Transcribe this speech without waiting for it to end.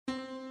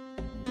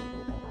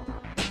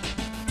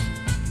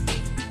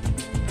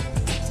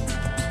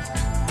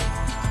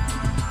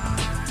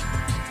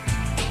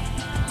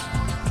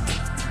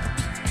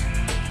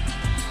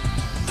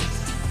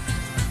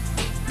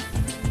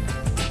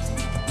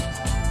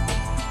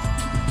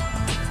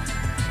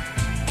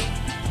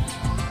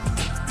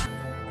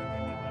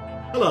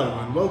Hello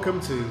and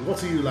welcome to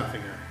What Are You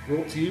Laughing At?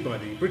 Brought to you by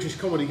the British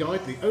Comedy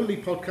Guide, the only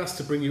podcast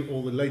to bring you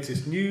all the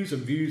latest news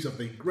and views of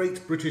the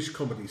great British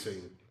comedy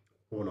scene.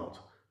 Or not,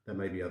 there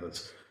may be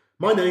others.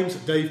 My name's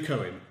Dave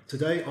Cohen.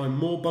 Today I'm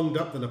more bunged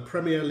up than a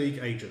Premier League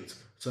agent,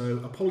 so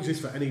apologies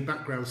for any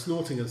background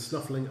snorting and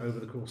snuffling over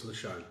the course of the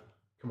show.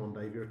 Come on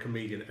Dave, you're a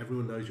comedian,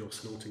 everyone knows you're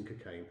snorting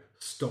cocaine.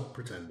 Stop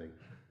pretending.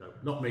 No,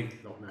 not me,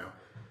 not now.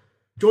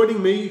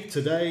 Joining me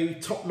today,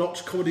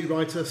 top-notch comedy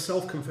writer,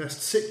 self-confessed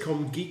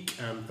sitcom geek,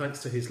 and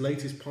thanks to his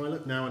latest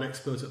pilot, now an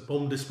expert at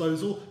bomb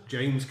disposal,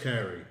 James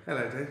Cary.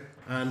 Hello, Dave.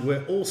 And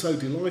we're also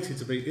delighted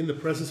to be in the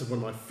presence of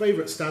one of my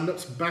favourite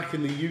stand-ups back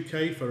in the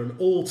UK for an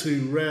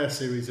all-too-rare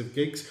series of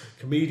gigs,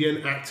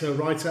 comedian, actor,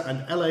 writer,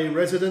 and LA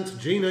resident,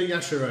 Gina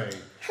Yashere.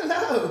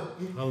 Hello!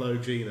 Hello,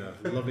 Gina.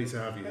 Lovely to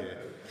have you here.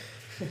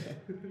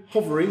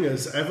 Hovering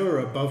as ever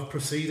above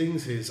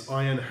proceedings, his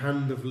iron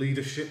hand of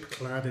leadership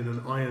clad in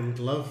an iron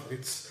glove,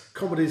 it's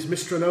comedy's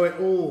Mr.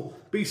 Know-It-All,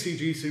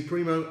 BCG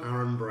Supremo,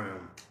 Aaron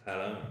Brown.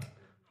 Hello.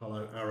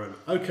 Hello, Aaron.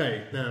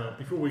 Okay, now,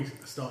 before we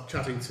start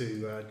chatting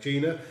to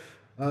Gina,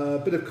 a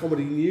bit of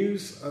comedy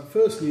news.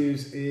 First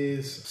news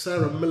is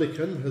Sarah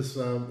Millican has,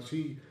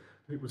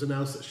 it was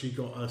announced that she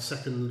got a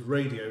second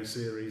radio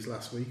series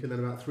last week, and then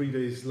about 3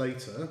 days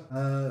later,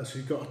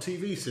 she got a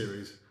TV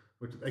series.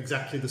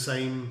 Exactly the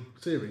same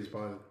series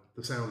by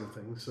the sound of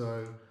things.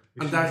 So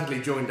undoubtedly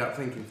joined up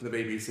thinking for the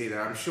BBC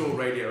there. I'm sure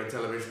radio and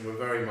television were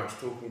very much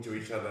talking to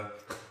each other.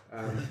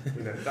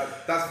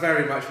 That's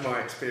very much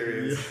my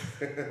experience.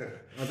 Yeah.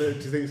 Do you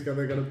think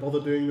they're going to bother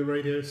doing the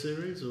radio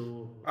series?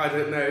 Or I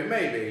don't know,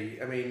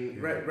 maybe. I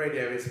mean,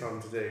 radio is fun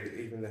to do,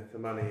 even if the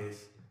money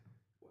is...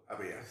 I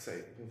mean, I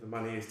say, if the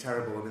money is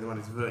terrible, I mean, the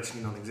money is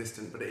virtually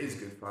non-existent, but it is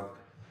good fun.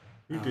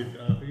 You did.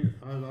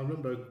 I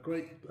remember a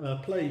great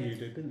play you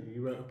did, didn't you?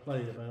 You wrote a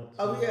play about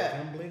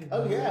gambling.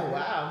 Oh yeah!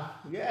 Wow.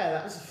 Yeah,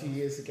 that was a few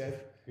years ago.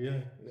 Yeah.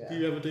 Do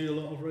you ever do a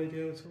lot of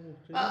radio at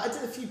all? I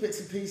did a few bits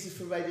and pieces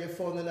for Radio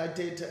 4, and then I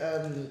did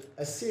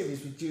a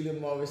series with Julian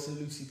Morris and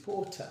Lucy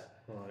Porter.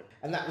 Right.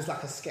 And that was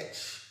like a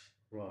sketch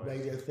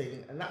radio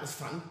thing, and that was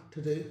fun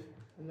to do.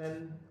 And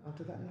then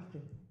after that,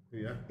 nothing.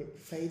 Yeah. It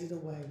faded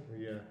away.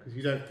 Yeah, because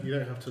you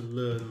don't have to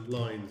learn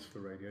lines for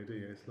radio, do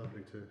you? It's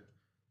lovely to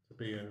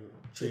be a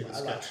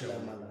I like to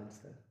learn my lines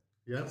though.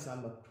 Yeah? Because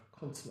I'm a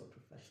consummate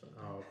professional.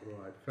 Oh,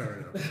 right, fair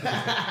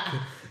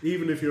enough.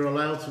 Even if you're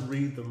allowed to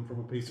read them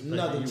from a piece of paper,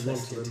 Not you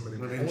interested. want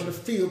to learn. I want to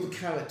feel the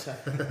character.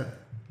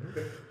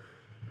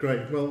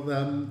 Great. Well,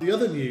 the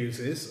other news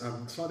is,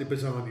 slightly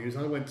bizarre news.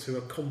 I went to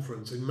a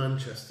conference in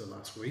Manchester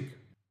last week.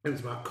 It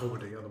was about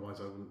comedy, otherwise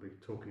I wouldn't be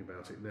talking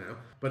about it now.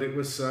 But it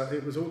was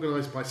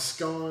organised by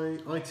Sky,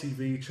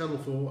 ITV, Channel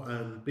 4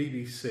 and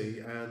BBC,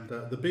 and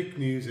the big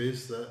news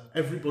is that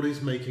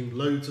everybody's making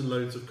loads and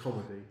loads of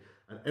comedy,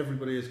 and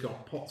everybody has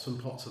got pots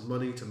and pots of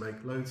money to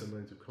make loads and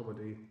loads of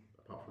comedy,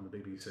 apart from the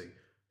BBC,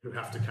 who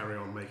have to carry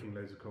on making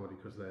loads of comedy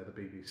because they're the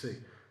BBC.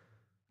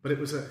 But it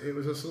was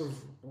a sort of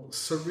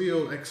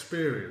surreal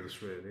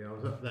experience, really. I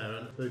was up there,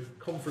 and the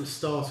conference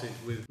started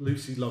with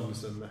Lucy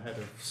Lumsden, the head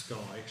of Sky,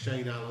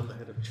 Shane Allen, the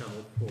head of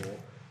Channel 4,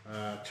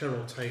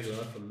 Cheryl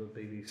Taylor from the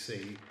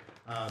BBC,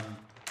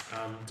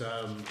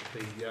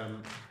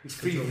 He's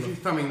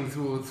thumbing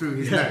through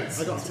his notes.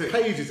 I got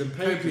pages and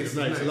pages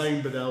of notes.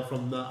 Elaine Bedell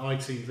from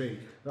ITV.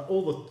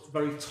 All the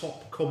very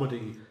top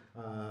comedy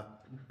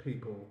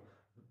people,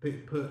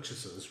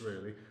 purchasers,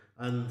 really.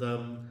 And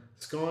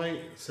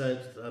Sky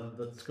said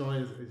that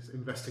Sky is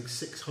investing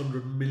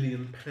 £600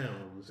 million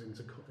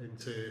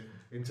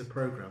into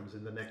programmes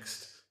in the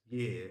next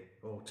year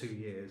or 2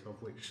 years,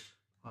 of which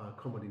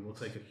comedy will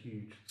take a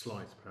huge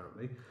slice,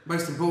 apparently.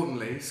 Most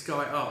importantly,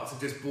 Sky Arts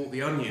have just bought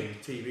the Onion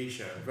TV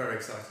show. I'm very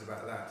excited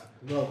about that.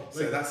 Well,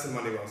 so that's some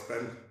money well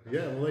spent.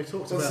 Yeah, well, they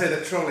talked about... about... say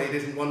that Trolleyed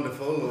isn't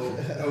wonderful,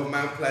 or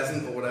Mount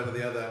Pleasant, or whatever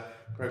the other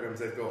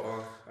programmes they've got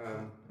are.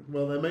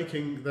 Well,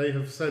 they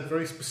have said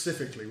very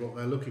specifically what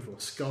they're looking for.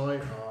 Sky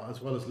are, as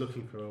well as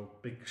looking for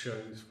big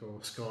shows for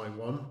Sky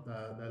One,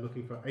 they're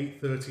looking for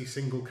 8:30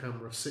 single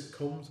camera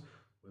sitcoms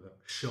with a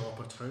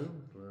sharper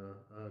tone.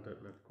 I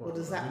don't know quite what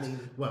does that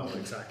mean. Well,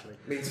 exactly.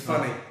 It means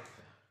funny.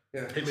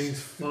 Yeah. It means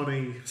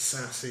funny,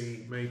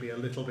 sassy, maybe a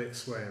little bit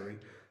sweary,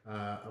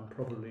 and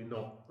probably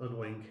not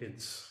annoying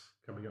kids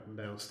coming up and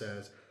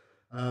downstairs.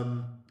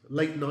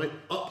 Late night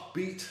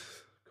upbeat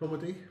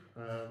comedy.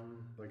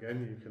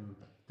 Again, you can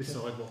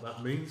decide what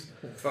that means.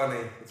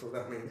 Funny, that's what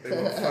that means. They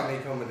want funny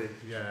comedy.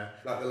 Yeah.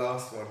 Like the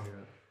last one.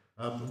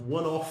 Yeah.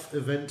 One-off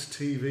event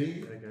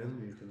TV, again,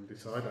 you can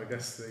decide. I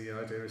guess the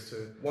idea is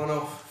to...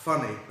 One-off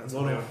funny. That's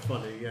one-off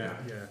funny, yeah.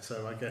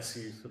 So I guess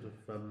you sort of,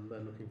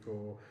 they're looking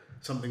for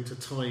something to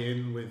tie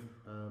in with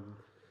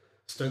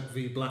Stoke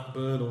v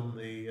Blackburn on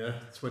the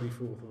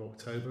 24th of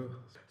October.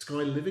 Sky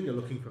Living are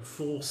looking for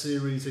 4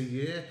 series a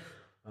year.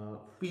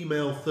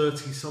 Female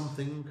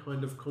 30-something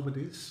kind of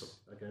comedies,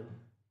 again.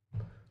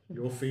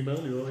 You're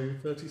female, you're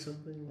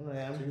 30-something? I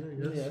am.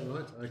 Gina? Yes,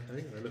 right,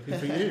 okay, they're looking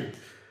for you.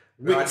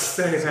 I'd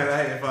stay at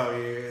LA if I were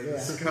you. Yeah.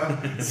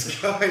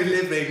 Sky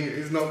Living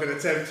is not going to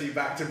tempt you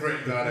back to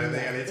Britain, I don't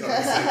think,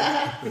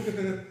 anytime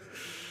soon.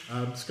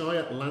 Sky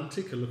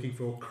Atlantic are looking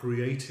for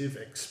creative,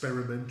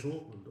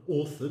 experimental and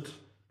authored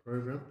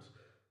programmes.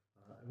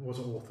 It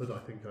wasn't authored, I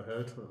think I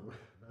heard.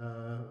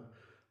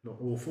 Not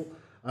awful.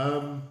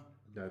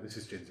 No, this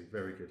is Jinsey.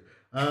 Very good.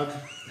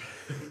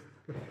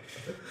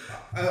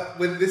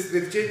 With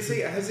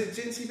Jinsey, has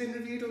Jinsey been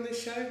reviewed on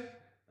this show?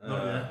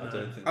 Not yet. I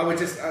don't think. I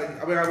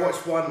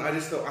watched one. I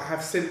just thought I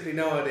have simply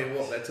no idea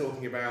what they're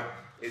talking about.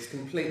 It's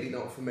completely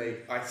not for me.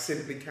 I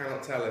simply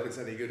cannot tell if it's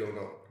any good or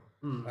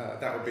not.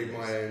 That would be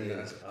my own.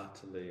 It's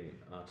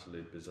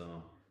utterly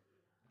bizarre.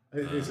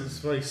 It's a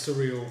very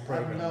surreal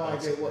program. I have no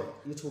idea what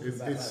you're talking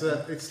about.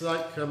 It's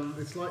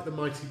like the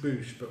Mighty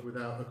Boosh, but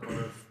without a kind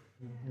of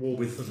warmth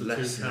with of the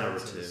less two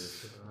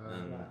narrative.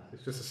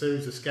 It's just a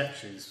series of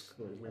sketches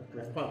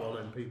with quite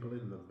well-known people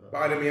in them. But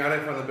I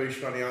don't find the Boosh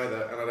funny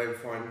either, and I don't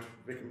find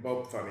Rick and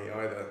Bob funny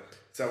either.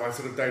 So I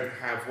sort of don't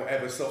have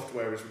whatever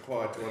software is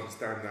required to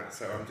understand that.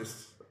 So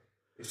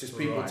it's just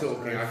people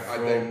talking.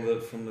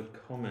 From the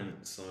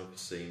comments I've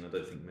seen, I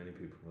don't think many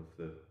people have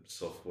the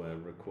software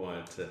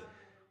required to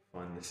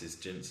find this is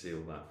Jinsey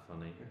all that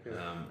funny. Okay.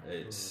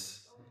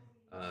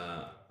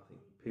 I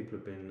think people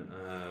have been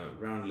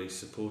roundly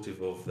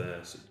supportive of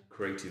their sort of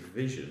creative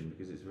vision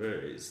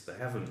because they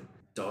haven't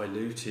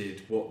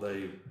diluted what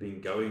they've been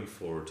going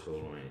for at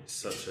all. I mean, it's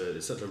such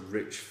a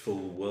rich,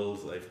 full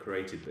world that they've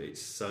created, but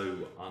it's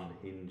so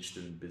unhinged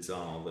and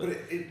bizarre that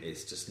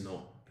it's just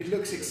not. It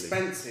looks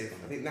expensive.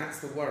 I think that's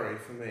the worry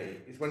for me.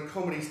 Is when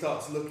comedy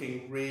starts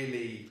looking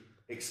really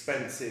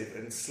expensive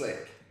and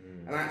slick,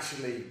 and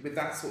actually with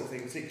that sort of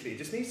thing particularly, it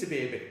just needs to be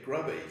a bit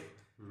grubby.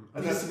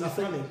 And needs to be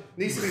funny.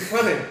 Needs to be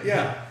funny,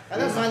 yeah. I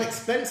don't find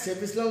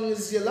expensive as long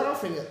as you're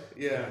laughing at.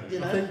 Yeah. You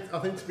know? I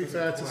think to be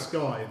fair to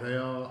Sky, they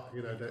are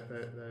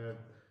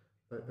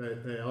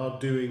they are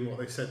doing what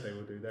they said they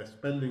will do. They're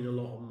spending a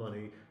lot of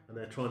money and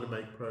they're trying to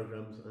make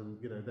programs, and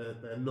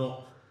they're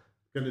not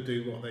going to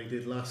do what they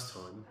did last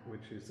time,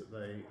 which is that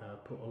they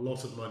put a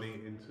lot of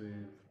money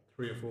into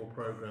 3 or 4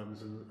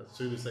 programs, and as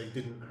soon as they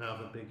didn't have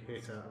a big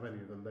hit out of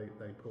any of them,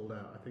 they pulled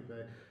out. I think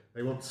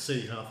they want to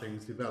see how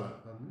things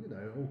develop,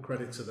 and all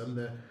credit to them.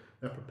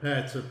 They're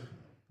prepared to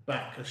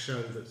back a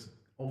show that's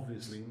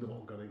obviously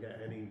not going to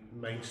get any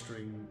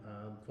mainstream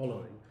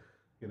following.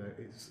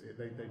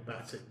 They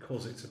backed it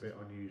because it's a bit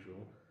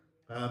unusual,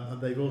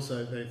 and they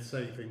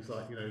say things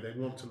like they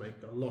want to make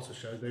a lot of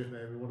shows. They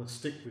want to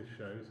stick with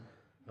shows.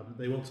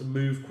 They want to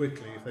move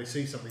quickly. If they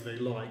see something they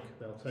like,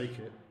 they'll take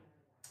it.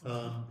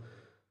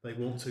 They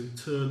want to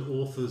turn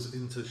authors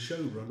into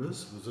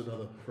showrunners, was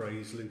another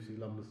phrase Lucy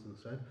Lumberson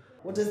said.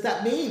 What does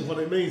that mean? What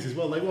it means is,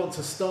 they want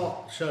to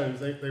start shows.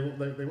 They want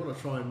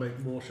to try and make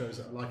more shows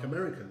that are like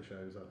American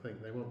shows. I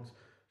think they want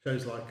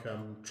shows like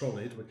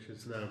Trolleyed, which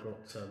has now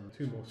got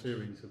 2 more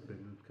series have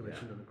been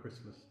commissioned on a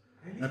Christmas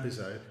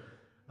episode.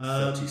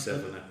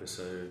 37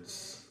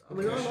 episodes. I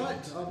mean, I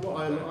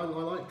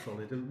like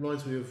Trolleyed. It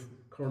reminds me of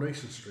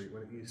Coronation Street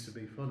when it used to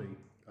be funny.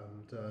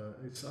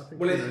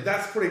 And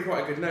that's probably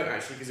quite a good note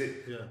actually,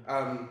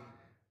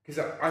 because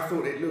I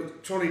thought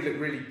Trolley looked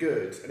really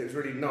good and it was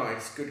really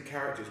nice, good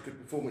characters, good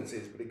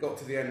performances, but it got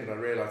to the end and I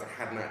realised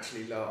I hadn't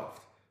actually laughed.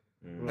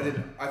 Right.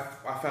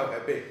 I felt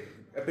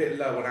a bit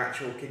low on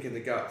actual kick in the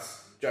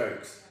guts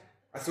jokes.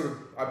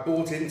 I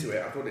bought into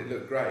it. I thought it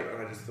looked great,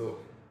 and I just thought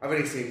I've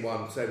only seen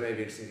one, so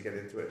maybe I just need to get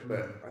into it.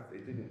 But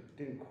it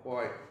didn't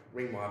quite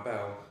ring my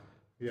bell.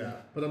 Yeah,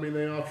 but I mean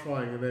they are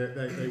trying, and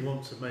they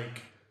want to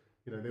make.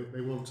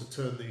 They want to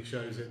turn these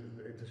shows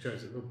into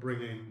shows that will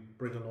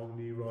bring along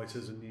new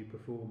writers and new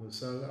performers.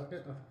 So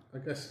I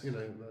guess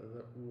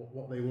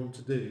what they want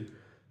to do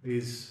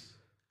is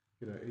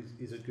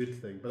a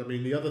good thing. But I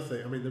mean the other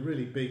thing, the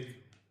really big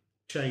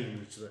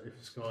change that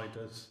if Sky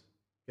does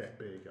get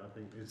big, I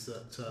think is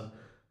that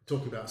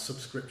talking about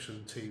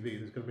subscription TV,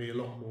 there's going to be a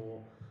lot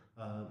more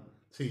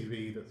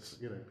TV that's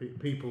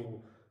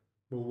people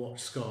will watch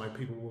Sky,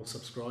 people will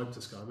subscribe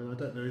to Sky. I mean, I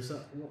don't know, is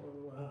that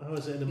how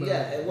is it in America?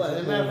 Yeah, well,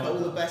 in America, all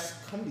the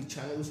best comedy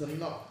channels are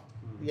not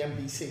the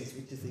NBCs,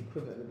 which is the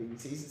equivalent of the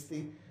BBCs.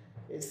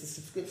 It's the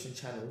subscription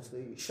channels,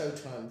 the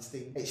Showtimes,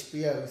 the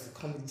HBOs, the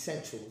Comedy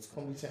Centrals,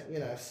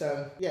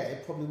 So yeah,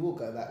 it probably will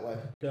go that way.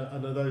 Yeah,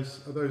 and are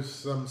those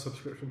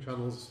subscription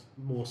channels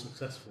more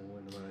successful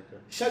in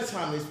America?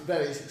 Showtime is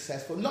very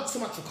successful. Not so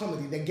much for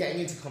comedy; they're getting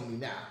into comedy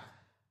now.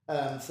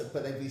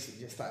 But they've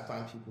recently just started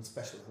buying people's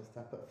specials and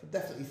stuff. But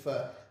definitely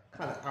for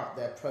kind of out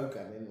there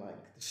programming,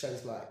 like the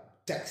shows like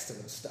Dexter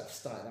and stuff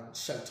started out on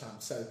Showtime.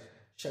 So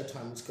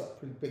Showtime has got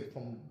pretty big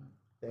from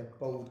their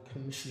bold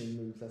commissioning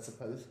moves, I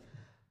suppose.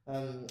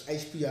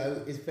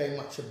 HBO is very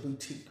much a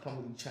boutique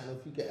comedy channel.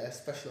 If you get a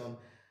special on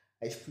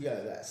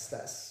HBO,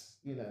 that's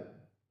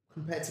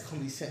compared to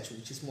Comedy Central,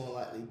 which is more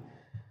likely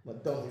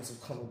McDonald's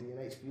of comedy, and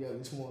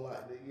HBO is more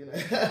likely,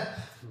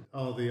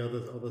 Are the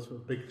others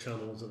with big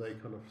channels, are they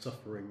kind of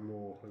suffering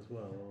more as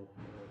well?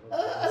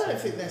 I don't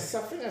think they're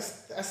suffering.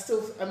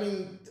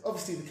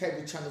 Obviously the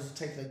cable channels are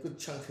taking a good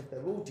chunk of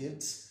their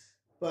audience,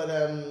 but I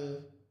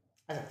don't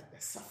think they're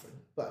suffering.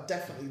 But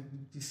definitely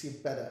you see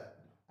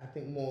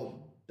more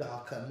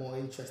darker, more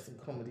interesting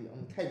comedy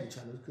on the cable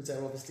channels because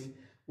they're obviously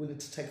willing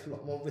to take a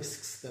lot more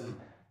risks than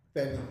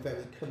very,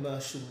 very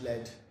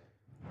commercial-led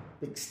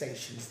big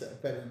stations that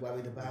are very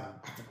worried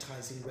about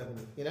advertising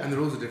revenue, you know? And the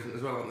rules are different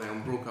as well, aren't they?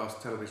 On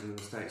broadcast television in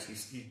the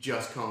States, you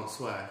just can't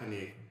swear, can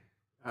you?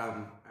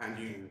 And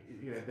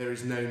you know, there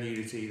is no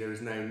nudity, there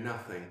is no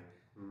nothing.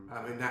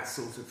 And that's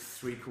sort of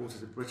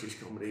 3/4 of British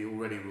comedy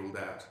already ruled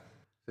out.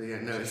 So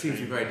yeah, no, it seems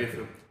to be very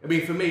different. I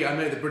mean, for me, I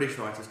know the British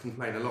writers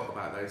complain a lot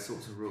about those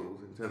sorts of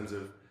rules in terms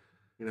of,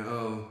 you know,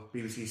 oh,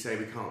 BBC say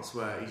we can't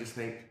swear. You just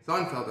think,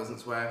 Seinfeld doesn't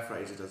swear,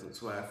 Frasier doesn't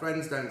swear,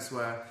 Friends don't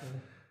swear.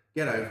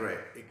 Get over it.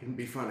 It can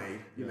be funny,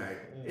 you know.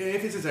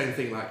 If it's its own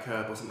thing like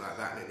Curb or something like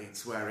that and it needs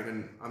swearing,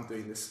 and I'm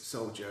doing this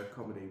soldier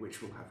comedy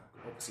which will have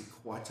obviously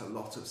quite a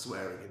lot of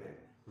swearing in it,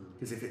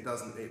 because if it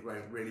doesn't, it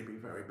won't really be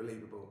very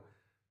believable.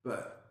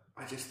 But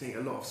I just think a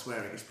lot of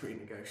swearing is pretty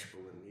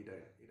negotiable, and you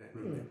don't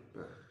need it.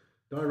 But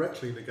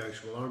directly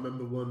negotiable. I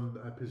remember one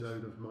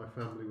episode of My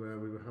Family where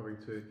we were having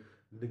to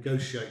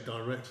negotiate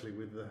directly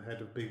with the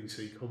head of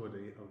BBC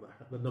Comedy of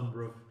the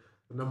number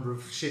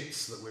of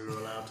shits that we were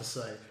allowed to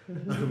say.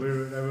 And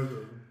there was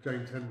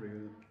James Henry,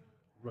 who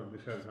run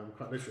the shows,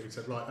 quite literally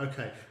said, right,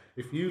 okay,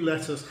 if you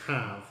let us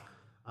have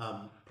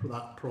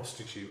that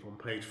prostitute on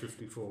page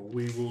 54,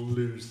 we will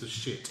lose the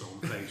shit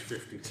on page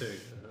 52.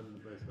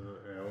 And they said,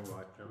 yeah, all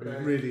right. I mean,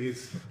 it really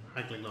is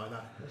haggling like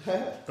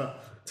that.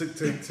 But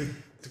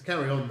to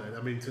carry on then,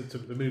 I mean, to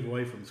move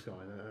away from Sky,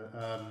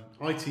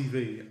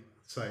 ITV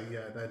say,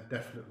 yeah, they're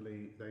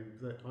definitely,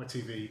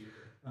 ITV,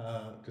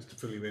 just to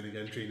fill you in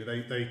again, Gina,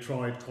 they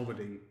tried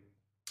comedy,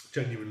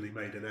 genuinely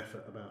made an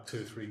effort about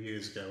 2 or 3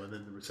 years ago, and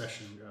then the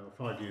recession,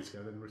 5 years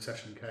ago, then the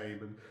recession came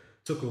and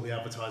took all the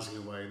advertising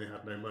away, and they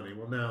had no money.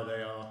 Well, now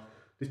they are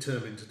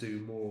determined to do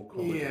more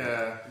comedy.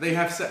 Yeah, they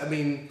have said. I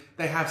mean,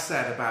 they have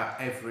said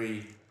about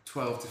every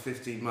 12 to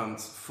 15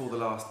 months for the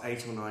last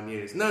 8 or 9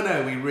 years.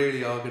 No, we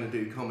really are going to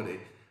do comedy.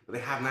 But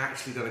they haven't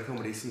actually done a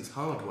comedy since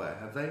Hardware,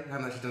 have they?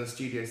 Haven't actually done a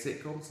studio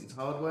sitcom since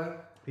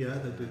Hardware. Yeah,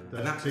 they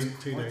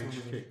did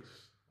Teenage Kicks.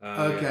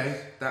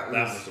 Okay, that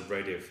was a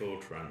Radio 4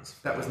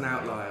 transfer. That was an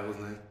outlier,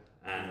 wasn't it?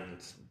 And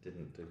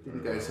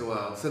didn't go so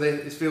well. So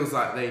it feels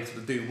like they sort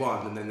of do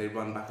one and then they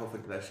run back off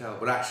into their shell.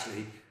 But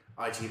actually,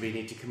 ITV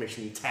need to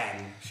commission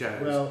 10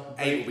 shows. Well,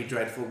 8 will be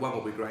dreadful, 1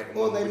 will be great, and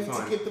 1 will be fine. Or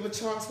they need to give them a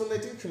chance when they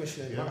do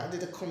commission it. Yeah. Like I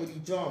did a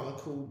comedy drama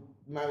called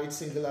Married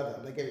Single Other,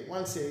 and they gave it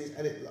 1 series,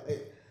 and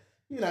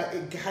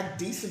it had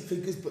decent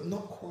figures, but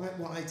not quite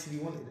what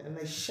ITV wanted, and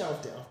they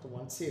shelved it after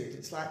 1 series.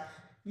 It's like,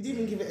 you didn't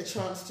even give it a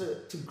chance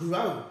to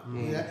grow.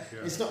 You know?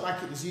 It's not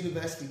like it was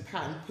university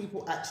panned.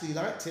 People actually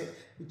liked it.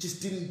 It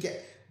just didn't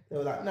get. They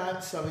were like, "No,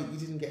 sorry, you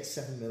didn't get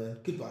 7 million.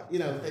 Goodbye." You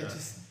know, they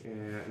just.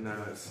 Yeah,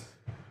 no, it's.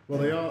 Well,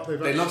 they are.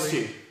 They lost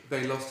you.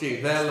 They lost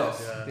you. They're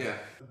lost. Yeah.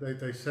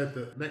 They said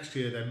that next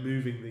year they're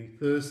moving the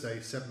Thursday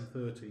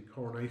 7:30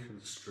 Coronation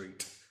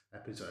Street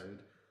episode.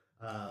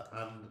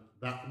 And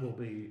that will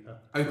be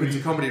open to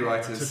comedy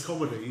writers. To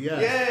comedy, yeah.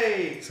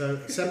 Yay! So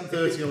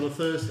 7:30 on a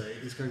Thursday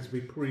is going to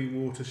be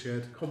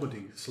pre-Watershed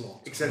comedy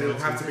slot. Except it'll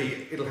have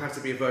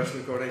to be a version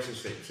of Coronation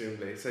Street,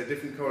 presumably. So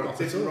different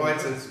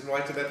writers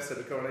write an episode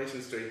of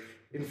Coronation Street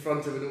in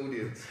front of an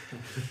audience.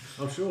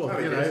 I'm sure.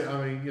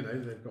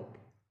 They've got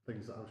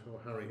things that I'm sure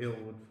Harry Hill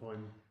would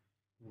find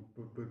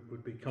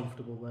would be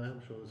comfortable there.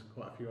 I'm sure there's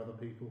quite a few other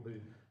people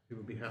who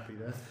would be happy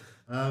there.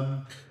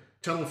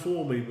 Channel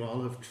 4,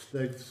 meanwhile,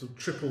 they've sort of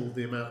tripled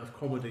the amount of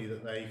comedy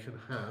that they can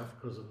have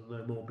because of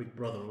no more Big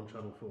Brother on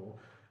Channel 4,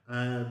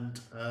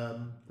 and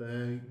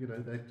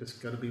they're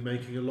just going to be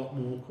making a lot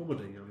more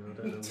comedy. I mean, I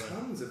don't know.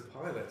 Tons of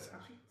pilots,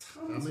 actually,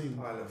 tons of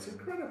pilots,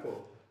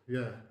 incredible.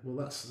 Yeah,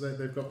 well,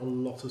 they've got a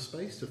lot of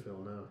space to fill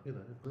now. You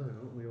know,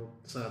 aren't we all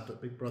sad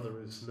that Big Brother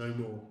is no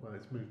more? Well,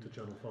 it's moved to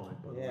Channel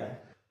 5, by the way.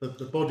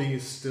 The body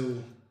is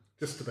still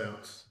just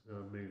about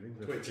moving.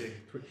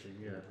 Twitching,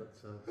 yeah. But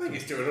I think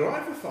it's doing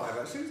alright for 5,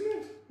 actually, isn't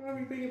it? Are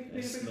we being a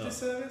bit of a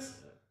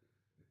disservice?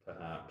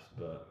 Perhaps,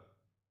 but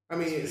I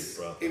mean,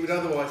 it would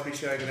otherwise be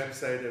showing an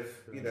episode of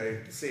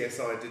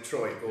CSI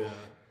Detroit or.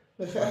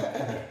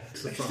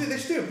 They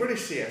should do a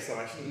British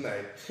CSI, shouldn't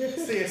they?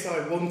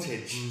 CSI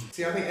Wantage.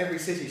 See, I think every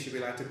city should be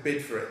allowed to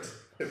bid for it.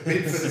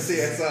 Bid for the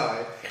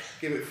CSI,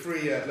 give it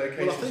free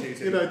location well, I think,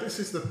 shooting.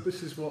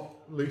 This is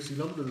what Lucy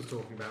London was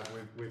talking about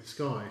with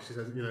Sky. She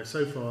said,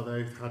 so far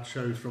they've had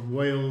shows from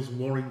Wales,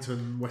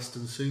 Warrington,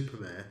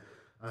 Western-super-Mare.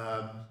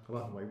 I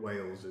like the way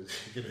Wales is.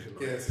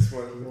 Yes, it's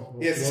one.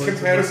 Yes, it's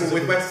comparable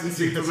with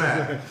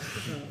Western-super-Mare.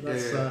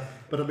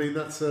 But I mean,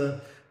 that's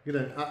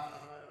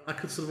I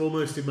could sort of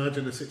almost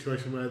imagine a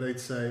situation where they'd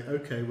say,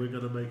 okay, we're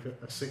going to make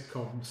a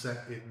sitcom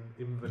set in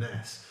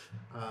Inverness.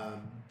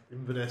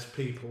 Inverness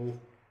people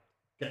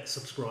get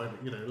subscribing,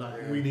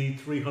 we need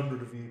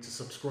 300 of you to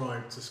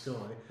subscribe to Sky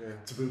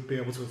to be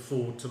able to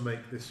afford to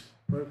make this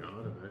programme.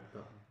 I don't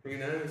know. Who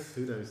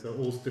knows? There are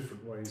all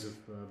different ways of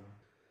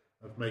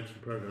of making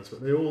programs,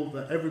 but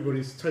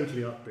everybody's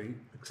totally upbeat,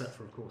 except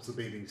for, of course, the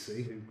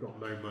BBC, who've got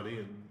no money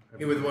and.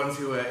 Who were the ones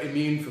who are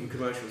immune from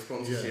commercial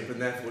sponsorship and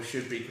therefore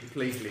should be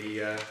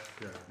completely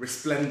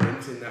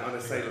resplendent in their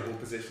unassailable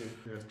position.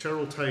 Yeah.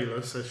 Cheryl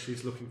Taylor says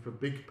she's looking for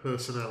big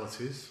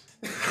personalities.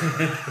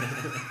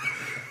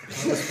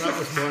 that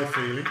was my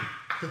feeling.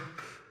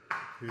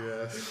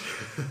 Yes.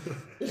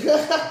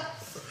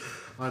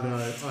 I know,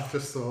 I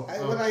just thought...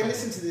 when I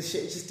listen to this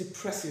shit, it just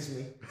depresses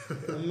me.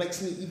 It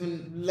makes me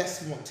even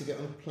less want to get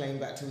on a plane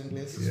back to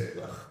England.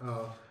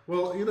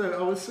 Well,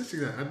 I was sitting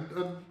there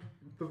and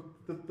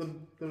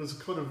there was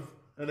kind of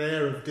an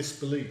air of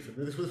disbelief.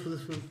 And this was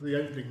the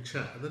opening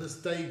chat. And then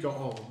as the day got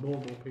on, more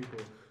and more people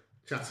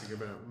chatting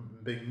about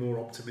and being more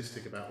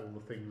optimistic about all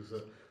the things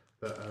that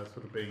are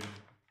sort of being...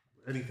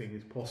 Anything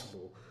is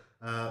possible.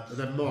 And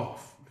then Mark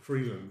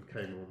Freeland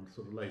came on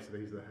sort of later.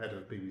 He's the head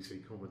of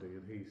BBC Comedy,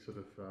 and he sort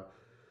of,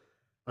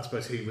 I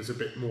suppose he was a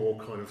bit more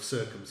kind of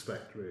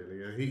circumspect,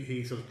 really.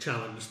 He sort of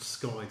challenged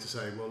Sky to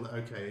say, well,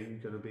 okay, are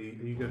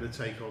you going to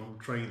take on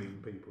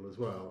training people as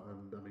well?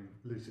 And I mean,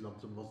 Lucy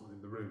Lumpton wasn't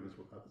in the room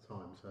at the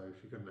time, so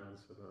she couldn't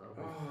answer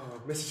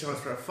that. Missed a chance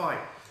for a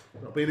fight.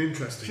 That'll be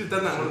interesting. Should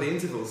have done that one of the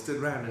intervals.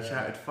 Stood round and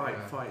shouted, "Fight,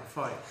 fight,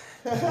 fight!"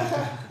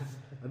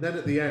 And then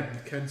at the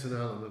end, Kent and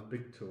Alan of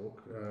Big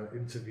Talk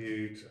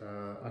interviewed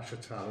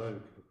Asha Tallow,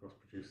 who of course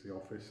produced The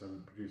Office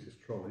and produces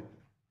Trolley,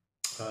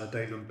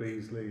 Damon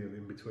Beasley and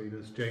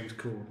In-Betweeners, James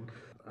Corden,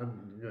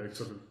 and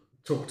sort of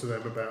talked to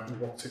them about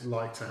what's it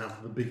like to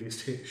have the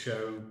biggest hit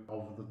show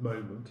of the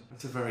moment.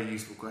 That's a very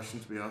useful question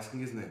to be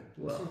asking, isn't it?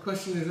 What sort of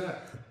question is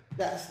that?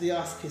 That's the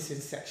ass kissing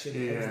section.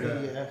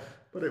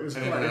 But it was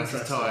everyone quite else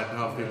is tired and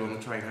half people on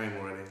the train home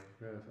already.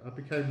 Yes, I've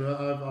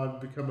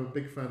become a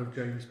big fan of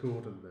James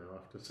Corden now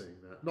after seeing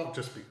that. Not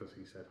just because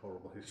he said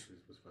Horrible Histories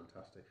was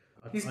fantastic.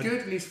 He's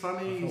good and he's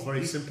funny. I felt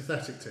very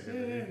sympathetic to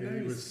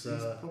him. He's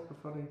proper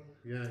funny.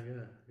 Yeah.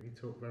 He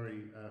talked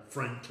very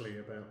frankly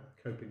about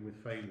coping with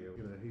failure.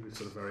 He was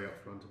sort of very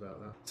upfront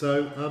about that.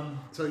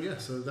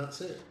 So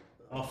that's it.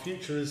 Our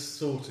future is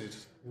sorted.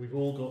 We've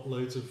all got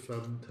loads of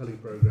telly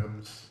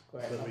programmes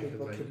that we can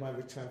make. My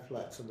return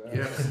flight to there.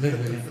 Yeah,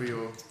 absolutely. For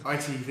your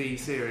ITV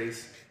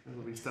series, that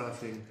will be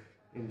starting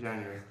in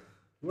January.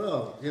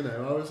 Well,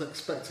 I was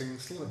expecting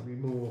slightly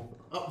more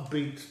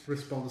upbeat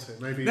response here.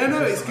 Maybe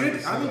no, it's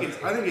good.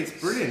 I think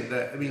it's brilliant.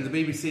 That the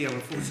BBC,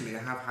 unfortunately,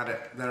 have had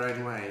it their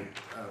own way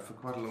for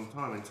quite a long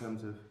time in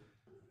terms of.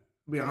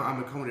 I'm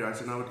a comedy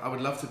writer, and I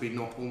would love to be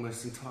not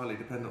almost entirely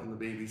dependent on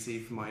the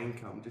BBC for my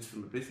income, just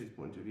from a business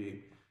point of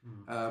view.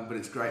 But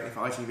it's great if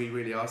ITV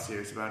really are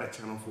serious about it.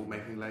 Channel 4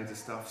 making loads of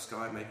stuff,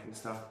 Sky making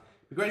stuff.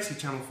 It'd be great to see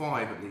Channel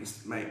 5 at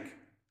least make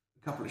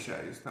a couple of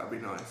shows. That would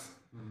be nice.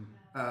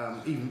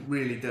 Even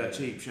really dirt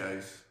cheap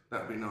shows.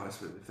 That would be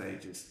nice if they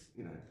just,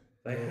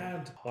 They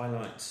had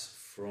highlights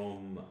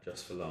from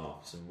Just for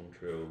Laughs in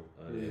Montreal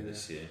earlier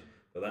this year,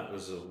 but that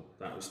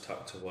was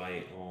tucked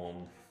away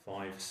on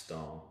 5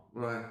 Star,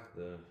 right?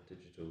 The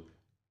digital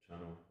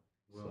channel.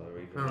 Well, so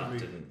even that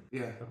didn't.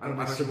 Yeah,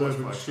 apparently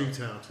Suburban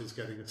Shootout is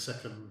getting a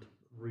second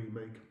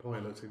remake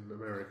pilot in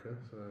America,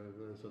 so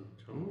there's a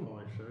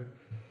Channel 5 show.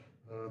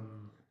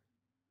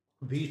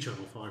 The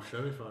Channel 5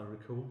 show, if I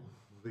recall,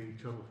 the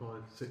Channel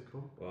 5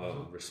 sitcom.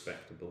 Well,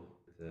 respectable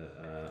with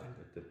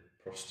the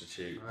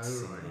prostitutes.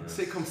 Oh, right.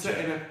 Sitcom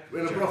set in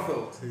a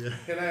brothel. Yeah.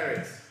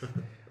 Hilarious.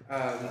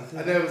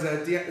 And there was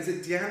is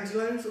it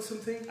D'Angelo's or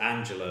something?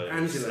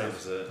 Angelo's. That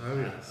was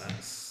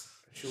that's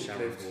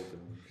short-lived.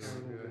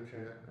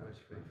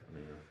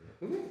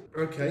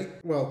 Okay,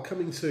 well,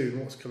 coming soon,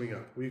 what's coming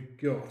up? We've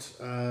got,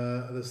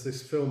 there's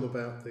this film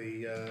about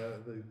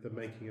the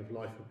making of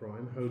Life of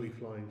Brian, Holy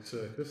Flying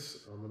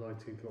Circus, on the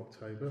 19th of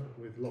October,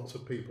 with lots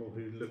of people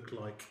who look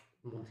like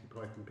Monty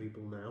Python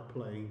people now,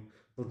 playing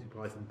Monty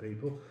Python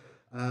people.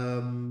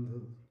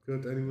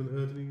 Good. Anyone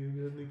heard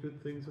any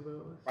good things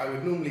about this? I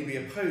would normally be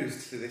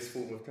opposed to this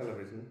form of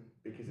television,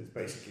 because it's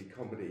basically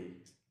comedy,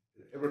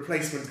 a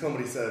replacement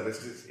comedy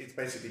service. It's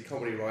basically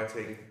comedy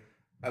writing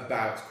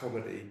about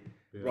comedy.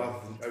 Yeah. Rather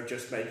than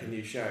just make a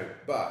new show.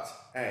 But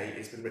A,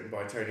 it's been written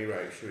by Tony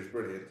Roche, who is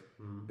brilliant.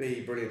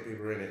 B, brilliant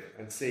people are in it.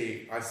 And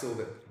C, I saw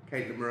that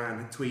Caitlin Moran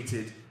had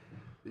tweeted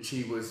that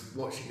she was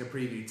watching a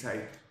preview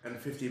tape and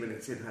 15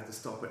 minutes in had to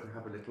stop it and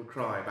have a little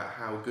cry about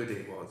how good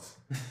it was.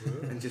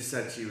 And just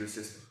said she was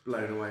just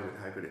blown away with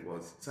how good it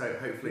was. So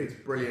hopefully it's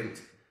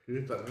brilliant.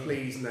 Good. But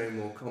please no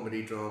more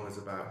comedy dramas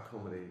about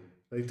comedy.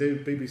 They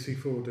do.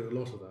 BBC4 do a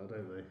lot of that,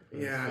 don't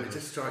they? Yeah, and it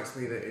just strikes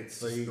me that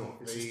it's just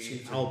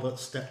cheating. Albert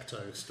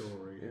Steptoe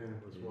story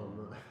was one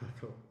that I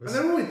thought.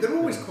 And they're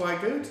always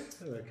quite good.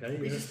 Okay.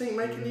 You just think,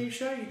 make a new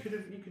show. You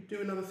could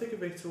do another Thick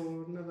of It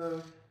or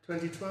another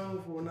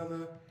 2012 or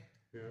another.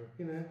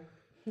 Yeah.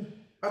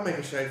 I'd make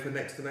a show for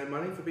next to no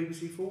money for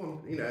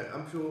BBC4. And,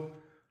 I'm sure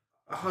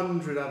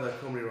 100 other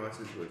comedy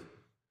writers would.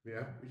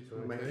 Yeah. We just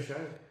want to make a show.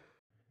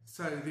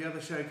 So the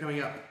other show coming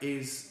up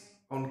is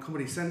on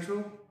Comedy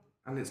Central.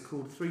 And it's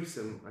called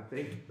Threesome, I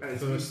think.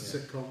 First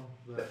sitcom.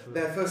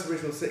 Their first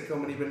original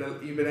sitcom, and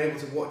you've been able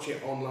to watch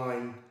it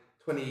online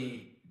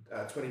 20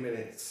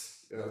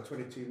 minutes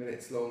 22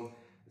 minutes long.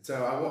 So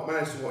I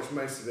managed to watch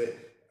most of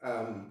it,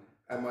 and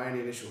my only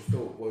initial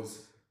thought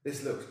was,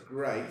 this looks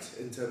great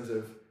in terms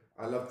of,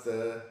 I love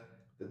the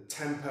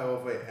tempo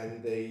of it,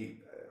 and I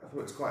thought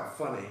it was quite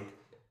funny.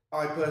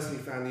 I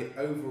personally found the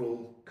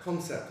overall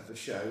concept of the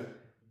show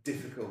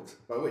difficult,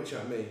 by which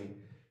I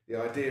mean the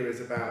idea is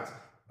about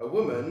a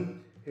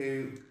woman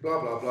who, blah,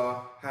 blah,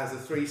 blah, has a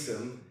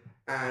threesome,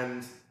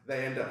 and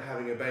they end up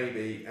having a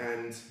baby,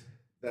 and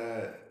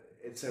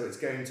so it's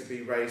going to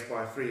be raised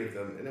by 3 of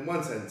them. And in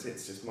one sense,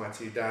 it's just my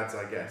 2 dads,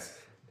 I guess.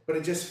 But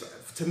it just,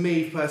 to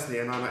me personally,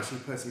 and I'm actually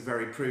personally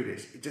very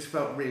prudish, it just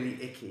felt really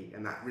icky,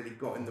 and that really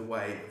got in the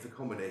way of the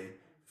comedy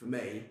for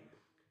me.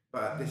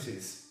 But this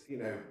is,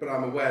 but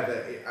I'm aware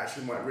that it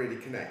actually might really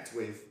connect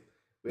with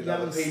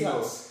other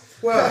people.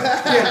 Sluts. Well,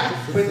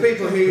 yeah, with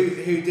people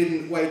who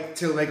didn't wait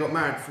till they got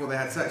married before they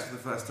had sex for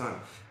the first time.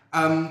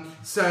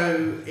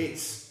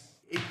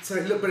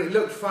 It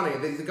looked funny.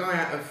 The guy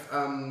out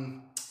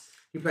of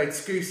he played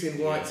Scoosy in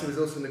White, who was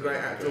also in The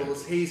Great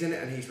Outdoors. He's in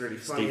it, and he's really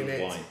funny in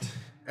it. White.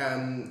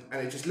 And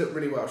it just looked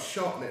really well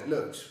shot, and it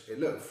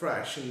looked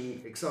fresh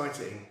and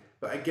exciting.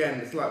 But again,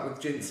 it's like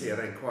with Jinsey, I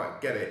don't quite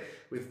get it.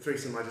 With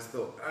Threesome, I just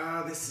thought,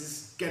 this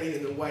is getting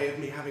in the way of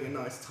me having a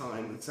nice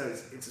time. And so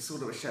it's a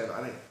sort of a show that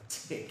I don't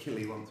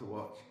particularly want to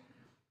watch.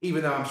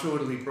 Even though I'm sure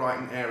it'll be bright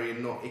and airy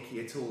and not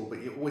icky at all,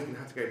 but you're always going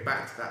to have to go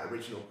back to that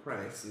original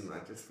premise, and I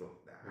just thought,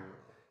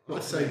 I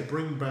say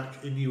bring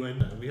back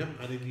innuendo. We haven't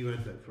had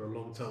innuendo for a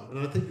long time. And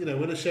I think,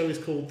 when a show is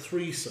called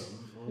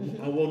Threesome,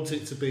 I want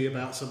it to be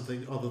about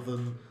something other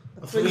than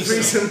a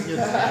threesome.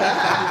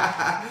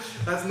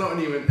 That's not an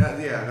innuendo.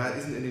 That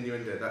isn't an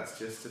innuendo. That's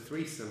just a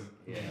threesome.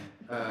 Yeah.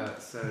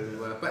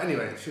 But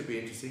anyway, it should be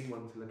interesting.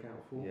 One to look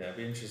out for. Yeah, it'd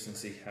be interesting to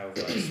see how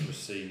that's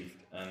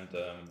received, and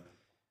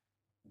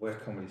where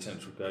Comedy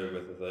Central go.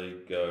 Whether they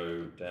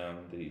go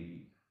down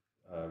the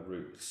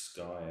route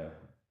Sky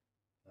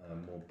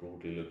more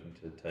broadly looking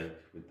to take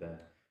with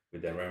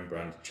their own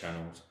branded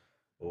channels,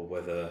 or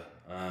whether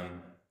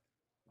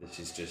this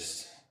is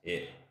just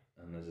it,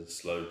 and there's a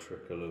slow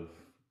trickle of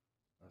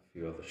a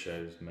few other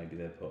shows. Maybe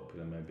they're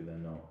popular, maybe they're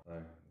not. So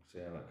we'll see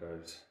how that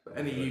goes. But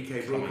any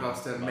UK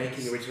broadcaster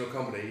making original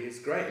comedy is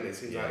great, and it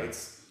seems like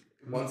it's,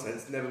 in one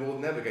sense,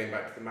 never going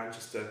back to the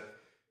Manchester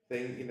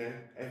thing.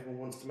 Everyone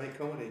wants to make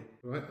comedy.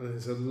 Right,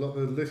 there's a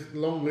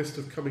long list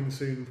of coming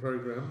soon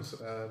programmes.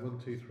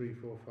 1, 2, 3,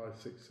 4, 5,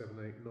 6,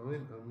 7, 8,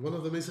 9, and one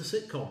of them is a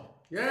sitcom.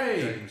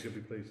 Yay! James, you'll be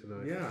pleased to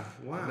know. Yeah,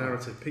 wow.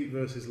 Narrative, Pete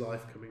versus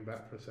Life, coming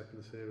back for a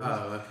second series.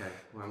 Oh, okay.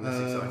 Well, I'm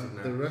less excited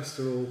now. The rest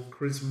are all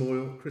Chris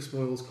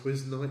Moyle's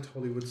Quiz Night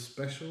Hollywood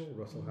Special,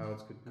 Russell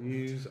Howard's Good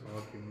News,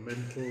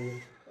 Argumental,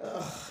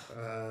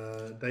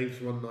 Dave's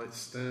One Night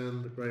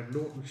Stand, The Graham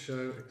Norton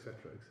Show,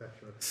 etc.,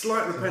 etc.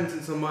 Slight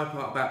repentance on my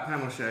part about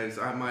panel shows.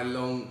 I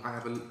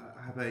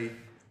have a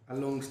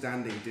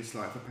long-standing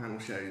dislike for panel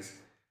shows,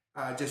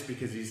 just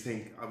because you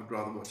think I would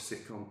rather watch a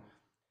sitcom.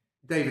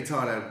 David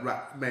Tyler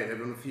made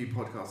on a few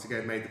podcasts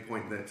ago made the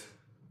point that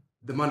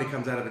the money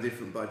comes out of a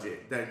different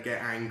budget. Don't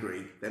get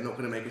angry. They're not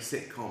going to make a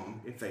sitcom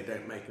if they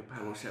don't make a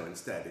panel show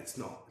instead. It's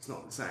not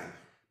the same.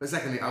 But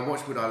secondly, I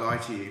watched Would I Lie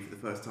to You for the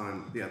first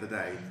time the other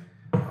day,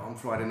 on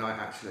Friday night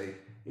actually.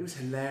 It was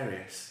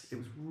hilarious. It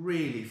was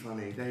really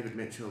funny. David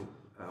Mitchell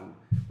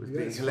was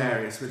being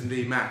hilarious with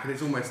Lee Mack, and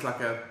it's almost like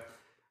I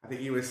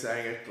think you were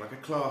saying like a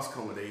class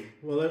comedy.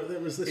 Well,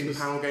 this was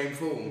panel game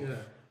form. Yeah.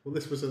 Well,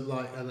 this was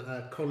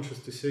a conscious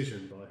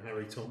decision by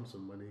Harry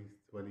Thompson when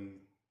he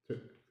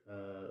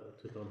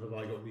took on Have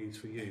I Got News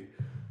for You,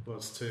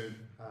 was to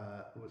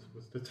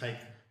take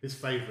his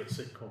favourite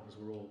sitcoms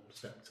were all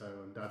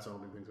Steptoe and Dad's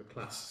Army and things, a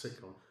class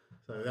sitcom.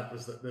 So that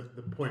was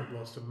the point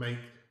was to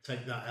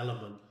take that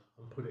element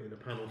and put it in a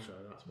panel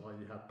show. That's why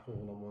you had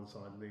Paul on one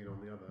side and Ian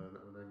on the other,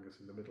 and Angus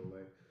in the middle.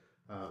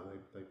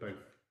 They both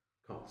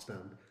can't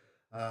stand.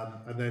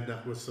 And then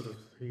that was sort of...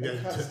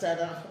 Can't stand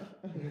up.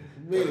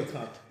 Really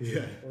can't.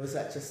 Yeah. Or was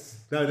that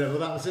just... No, well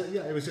that was it.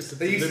 Yeah, it was just a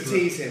They used to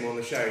tease him on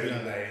the show,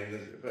 didn't Yeah. they?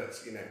 But,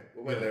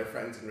 whether they were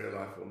friends in real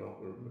life or not,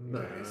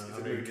 it's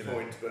a moot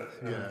point. But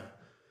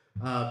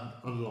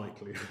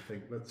unlikely, I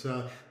think. But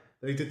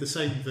they did the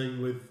same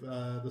thing with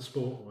the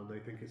sport one. They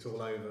think it's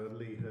all over.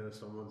 Lee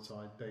Hurst on one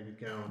side, David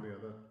Gower on the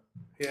other.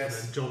 Yes.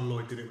 And then John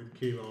Lloyd did it with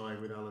QI,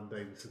 with Alan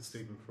Davis and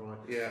Stephen Fry.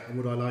 Yeah. And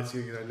Would I Lie to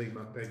You? Lee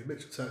Mack, David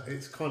Mitchell. So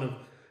it's kind of...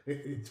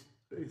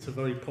 It's a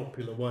very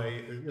popular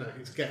way.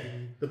 It's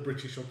getting the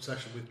British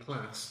obsession with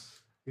class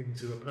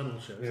into a panel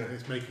show. Yeah.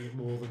 It's making it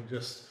more than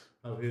just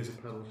here's a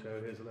panel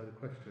show, here's a load of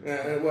questions.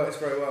 Yeah, and it works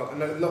very well.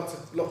 And I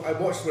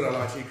watched Would I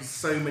Lie to You because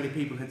so many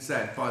people had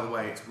said, by the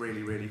way, it's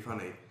really, really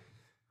funny,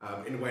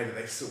 in a way that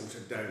they sort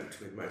of don't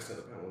with most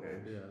other panel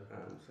games. Yeah.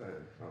 So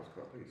I was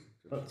quite pleased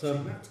to But see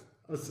that.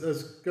 I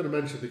was going to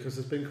mention, because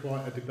there's been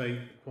quite a debate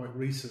quite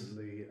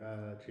recently,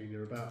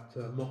 Gina, about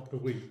Mock the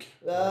Week.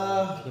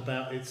 And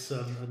about its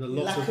and a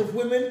lot lack of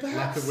women,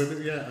 perhaps. Lack of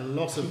women, yeah. A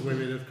lot of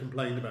women have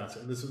complained about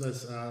it. And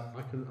there's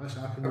I can.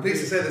 I'm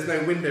pleased to say there's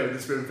no window in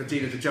this room for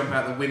Gina to jump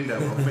out the window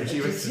of, which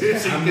she was.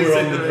 And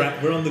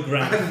we're on the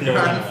ground floor.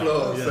 Ground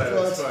floor, Yeah.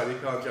 so it's fine. You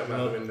can't jump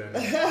out the window.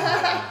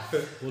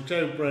 Well,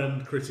 Joe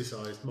Brand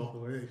criticised Mock the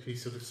Week. She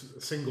sort of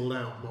singled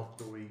out Mock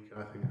the Week,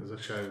 I think, as a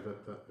show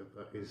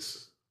that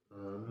is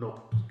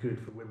not good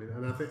for women,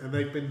 and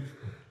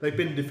they've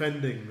been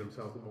defending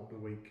themselves, the Mock the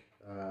Week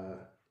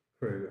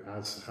crew,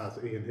 as has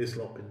Ian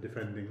Hislop been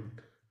defending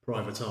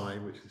Private Eye,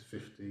 which is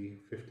 50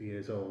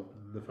 years old,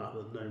 and the fact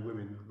that no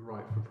women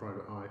write for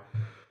Private Eye.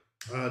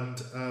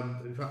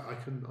 And in fact, I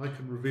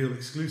can reveal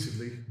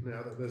exclusively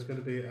now that there's going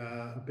to be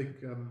a big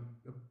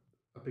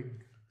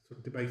sort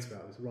of debate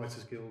about this.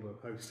 Writers Guild are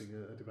hosting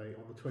a debate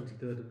on the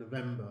 23rd of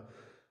November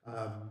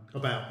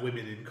about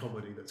women in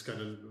comedy. That's going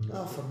to.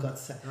 Oh, for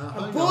God's sake!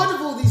 I'm bored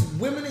of all these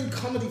women in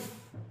comedy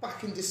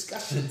fucking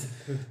discussions.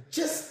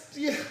 Just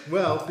yeah.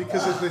 Well,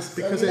 because of this,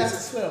 because it's. I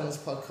swear on this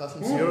podcast.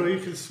 You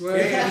can swear.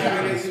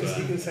 Yeah,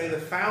 you can say the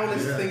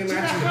foulest thing imaginable. Do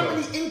you know how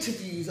many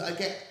interviews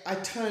I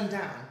turn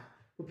down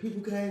with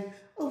people going,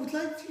 "Oh, we'd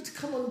like you to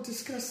come on and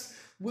discuss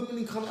women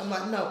in comedy." I'm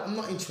like, no, I'm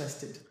not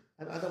interested.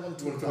 I don't want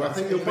to talk about. I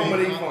think you'll be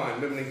comedy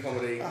fine. Women in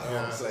comedy,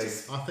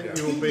 honestly. I think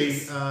you'll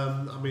be.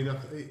 I mean,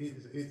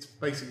 it's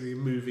basically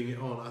moving it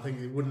on. I think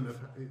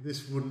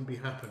this wouldn't be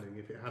happening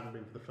if it hadn't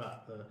been for the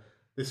fact that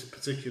this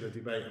particular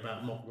debate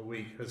about Mock the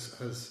Week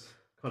has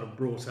kind of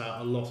brought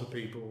out a lot of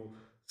people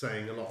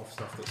saying a lot of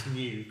stuff that's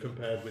new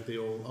compared with the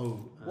old.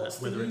 What's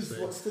the news?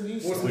 What's the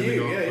news? What's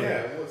new?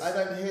 Yeah. I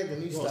don't hear the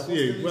new stuff. What's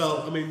new?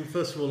 Well, I mean,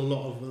 first of all, a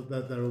lot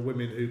of there are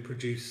women who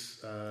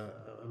produce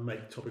and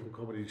make topical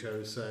comedy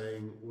shows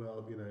saying,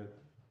 well, you know,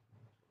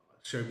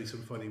 show me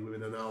some funny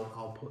women and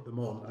I'll put them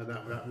on, and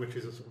that which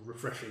is a sort of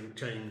refreshing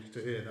change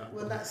to hear that.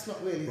 Well, that's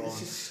not really. It's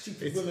just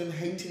stupid women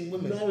hating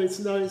women. No, it's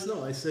not.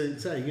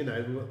 It's saying, you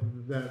know,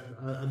 that,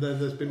 and then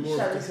there's been more.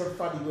 Showing some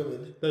funny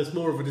women. There's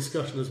more of a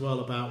discussion as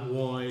well about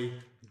why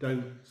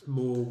don't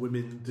more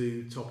women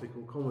do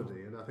topical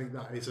comedy, and I think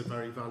that is a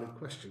very valid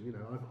question. You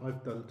know,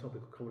 I've done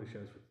topical comedy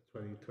shows for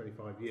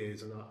 25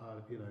 years, and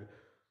you know,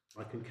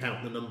 I can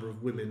count the number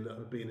of women that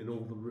have been in all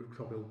the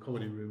topical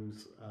comedy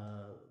rooms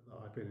that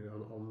I've been in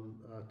on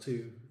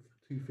two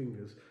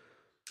fingers.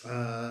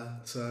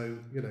 So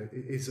you know,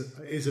 it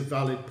is a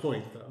valid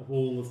point that of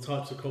all the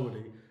types of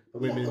comedy,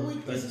 women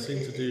don't seem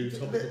to do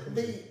topical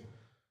comedy.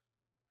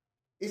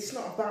 It's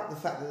not about the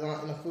fact that there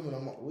aren't enough women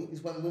on Mock the Week.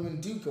 It's when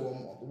women do go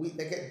on Mock the Week,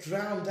 they get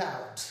drowned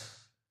out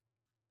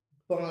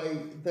by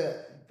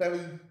the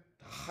very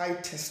high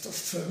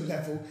testosterone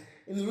level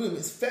in the room.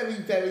 It's very,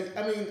 very.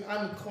 I mean,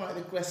 I'm quite an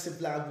aggressive,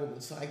 loud woman,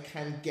 so I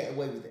can get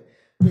away with it.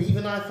 But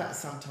even I found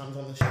sometimes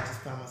on the show just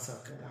found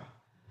myself going,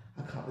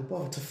 I can't be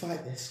bothered to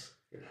fight this.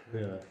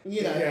 Yeah.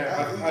 You know.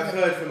 Yeah, I've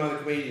heard from other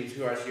comedians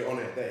who are actually on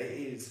it that it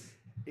is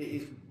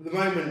the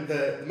moment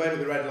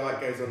the red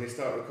light goes on, you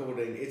start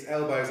recording. It's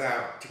elbows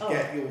out to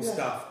get your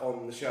stuff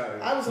on the show.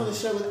 I was on a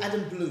show with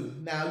Adam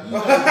Bloom. Now you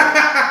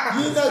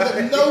know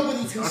that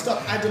nobody can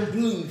stop Adam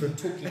Bloom from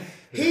talking.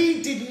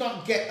 He did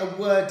not get a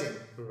word in.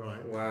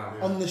 Right. Wow.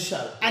 On the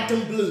show,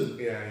 Adam Bloom.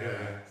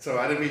 Yeah. Sorry,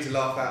 I didn't mean to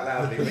laugh out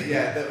loudly,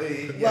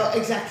 but Well,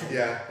 exactly.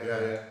 Yeah.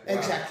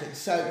 Exactly. Wow.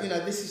 So you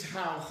know, this is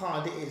how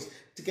hard it is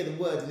to get a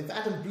word in. If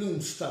Adam Bloom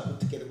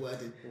struggled to get a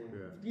word in,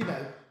 you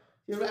know.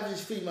 Your average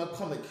female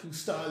comic whose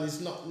style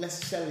is not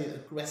necessarily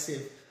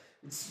aggressive,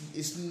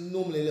 it's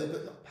normally a little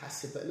bit not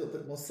passive, but a little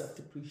bit more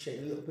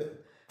self-depreciating, a little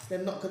bit. They're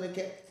not going to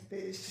get.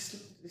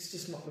 It's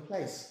just not the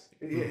place.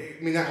 Yeah,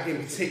 I mean, that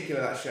in particular,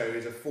 that show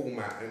is a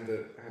format and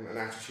an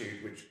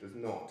attitude which is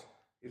not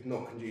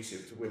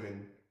conducive to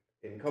women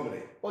in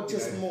comedy. Or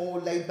just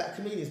more laid-back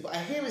comedians. But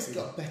I hear it's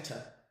got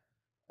better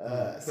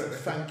since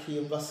Frankie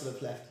and Russell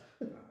have left.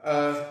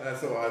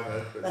 That's what I've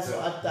heard. That's what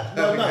I've done.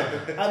 No,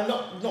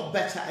 I'm not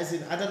better as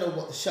in I don't know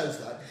what the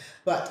show's like,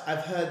 but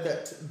I've heard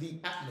that the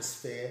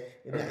atmosphere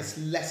in that is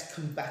less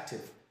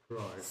combative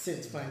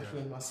since Frankie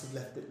and Russell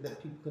left.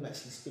 That people can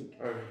actually speak.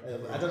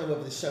 I don't know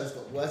whether the show's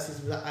got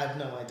worse. I have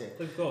no idea.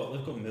 They've got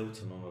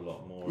Milton on a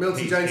lot more.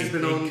 Milton Jones has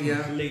been on.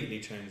 Completely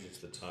changes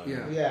the tone.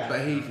 Yeah. But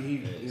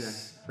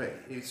but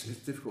it's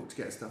difficult to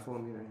get stuff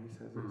on. You know, he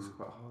says it's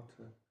quite hard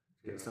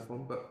to get stuff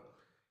on, but.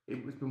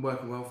 It's been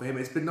working well for him.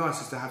 It's been nice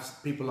just to have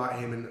people like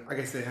him, and I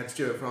guess they had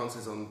Stuart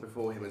Francis on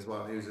before him as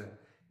well, who's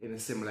in a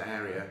similar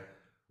area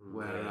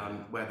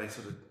where they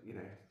sort of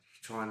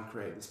try and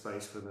create the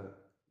space for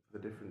the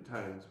different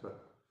tones,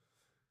 but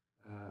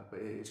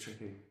it is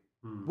tricky.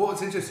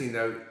 What's interesting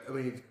though, I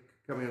mean,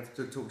 coming on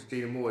to talk to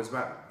Gina more, is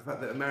about the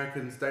fact that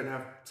Americans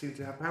seem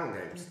to have pound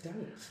games. They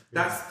don't.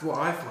 That's what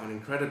I find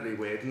incredibly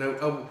weird.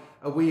 No,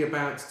 are we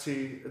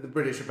the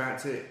British about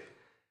to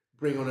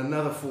bring on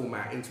another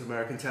format into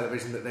American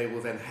television that they will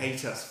then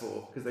hate us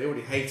for, because they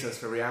already hate us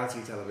for reality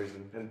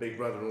television and Big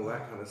Brother and all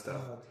that kind of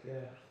stuff. God,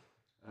 yeah.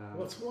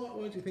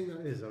 Why do you think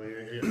that is? I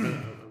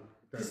mean,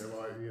 don't know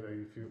why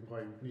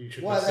why you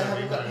should. Why they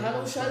haven't got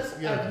panel shows?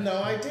 I have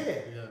no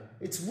idea. Yeah.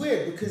 It's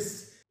weird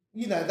because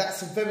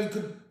that's a very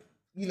good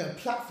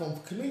platform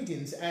for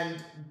comedians,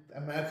 and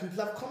Americans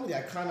love comedy.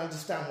 I can't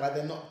understand why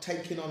they're not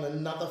taking on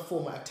another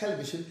format of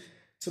television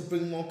to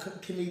bring more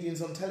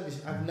comedians on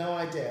television. I have no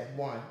idea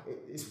why.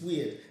 It's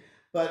weird,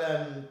 but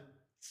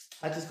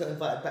I just got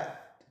invited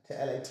back to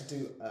LA to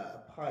do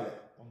a pilot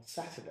on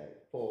Saturday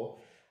for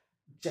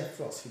Jeff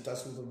Ross, who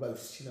does all the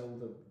roasts,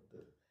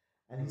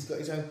 and he's got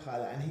his own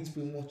pilot, and he's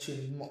been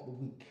watching Mock the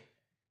Week,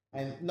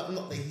 and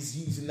not that he's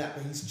using that,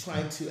 but he's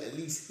trying to at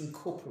least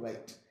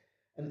incorporate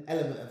an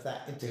element of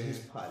that into his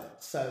pilot.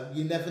 So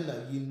you never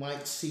know, you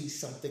might see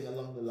something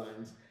along the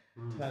lines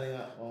turning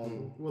up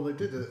on. Well, they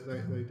did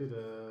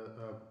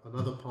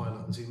another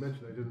pilot, as you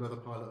mentioned. They did another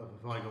pilot of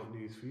Have I Got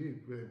News for You?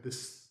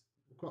 This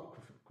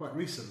quite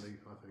recently,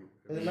 I think.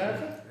 In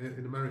America?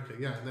 In America,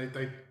 yeah.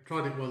 They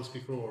tried it once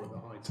before at the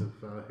height of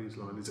Whose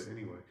Line Is It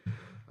Anyway?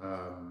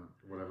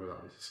 Whatever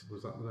that is.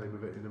 Was that the name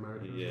of it in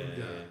America? Yeah.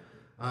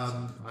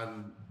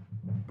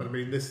 But I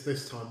mean,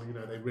 this time,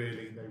 they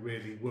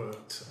really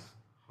worked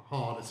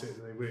hard at it,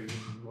 and they really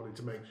wanted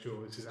to make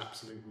sure this is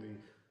absolutely,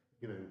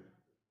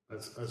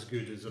 as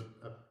good as a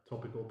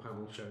topical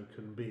panel show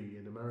can be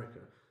in America.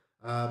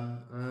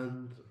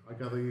 And I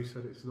gather you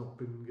said it's not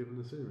been given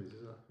a series,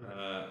 is that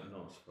correct?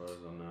 Not as far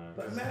as I know.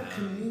 But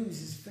American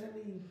news is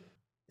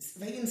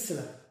very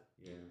insular.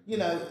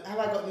 Yeah. Have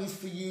I got news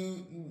for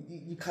you?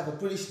 You cover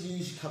British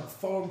news, you cover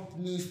foreign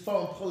news,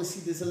 foreign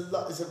policy. There's a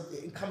lot. It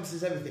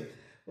encompasses everything.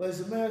 Whereas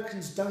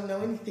Americans don't know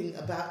anything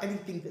about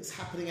anything that's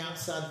happening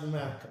outside of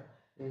America.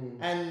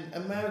 And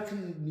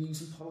American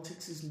news and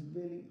politics isn't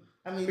really.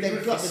 I mean,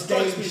 they've got the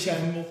Daily Show.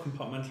 Even more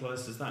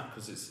compartmentalised as that,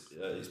 because it's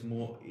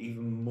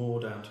even more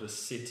down to a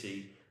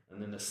city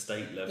and then a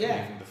state level,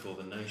 even before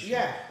the nation.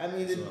 Yeah, I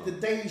mean, the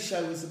Daily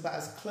Show is about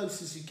as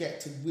close as you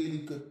get to really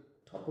good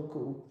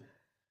topical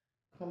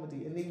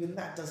comedy, and even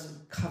that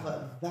doesn't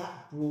cover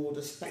that broad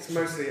a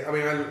spectrum. It's mostly, I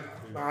mean,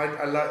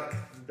 I like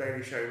the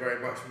Daily Show very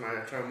much, and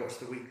I try and watch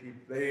the weekly.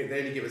 They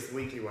only give us the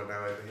weekly one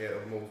now over here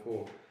on More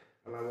 4,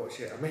 and I watch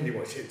it. I mainly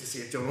watch it to see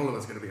if John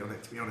Oliver's going to be on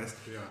it, to be honest.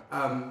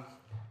 Yeah.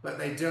 But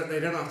they don't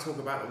have to talk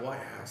about the White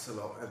House a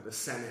lot, and the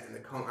Senate and the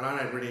Congress, and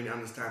I don't really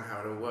understand how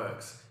it all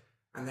works.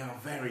 And they are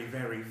very,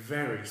 very,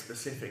 very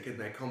specific in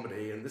their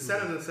comedy. And the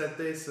senator said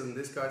this, and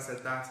this guy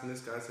said that, and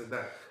this guy said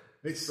that.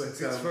 It's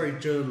very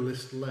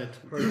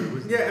journalist-led program,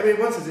 isn't it? Yeah, I mean,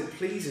 one says it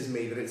pleases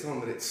me that it's on,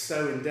 that it's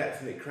so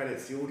in-depth and it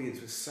credits the audience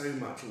with so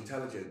much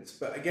intelligence.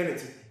 But again,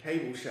 it's a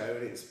cable show,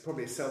 and it's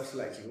probably a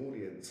self-selecting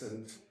audience,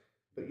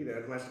 but I'd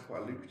imagine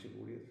quite a lucrative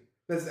audience.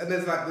 There was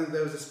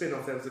a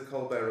spin-off, there was a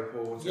Colbert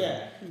Report.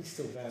 Yeah, he's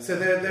still there. So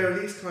there are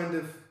these kind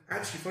of,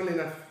 actually, funnily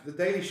enough, the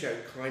Daily Show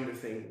kind of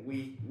thing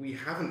we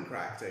haven't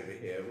cracked over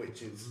here,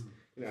 which is,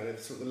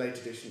 sort of the late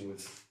edition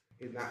was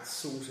in that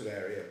sort of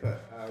area,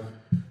 but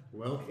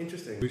well,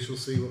 interesting. We shall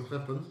see what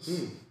happens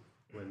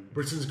when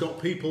Britain's Got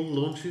People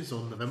launches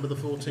on November the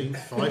 14th.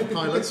 5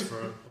 pilots for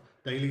a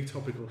daily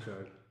topical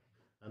show.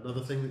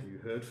 Another thing that you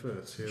heard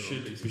first here on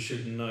BBC. We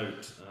should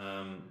note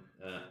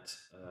that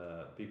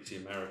BBC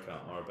America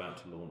are about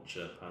to launch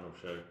a panel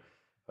show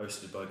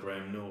hosted by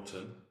Graham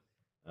Norton.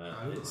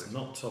 It's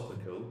not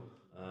topical.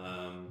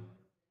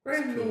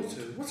 Graham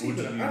Norton, what's he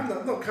been up to?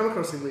 I've not come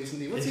across him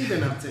recently. What's he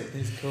been up to?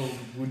 It's called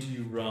Would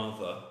You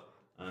Rather,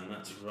 and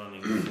that's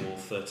running for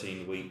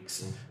 13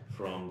 weeks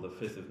from the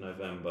 5th of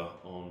November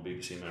on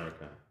BBC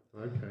America.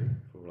 Okay.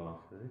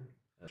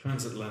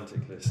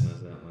 Transatlantic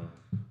listeners out there.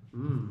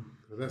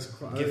 That's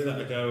quite. Give that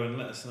a go and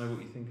let us know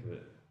what you think of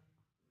it.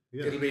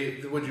 Yeah. It'll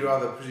be the Would You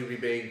Rather, presumably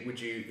being,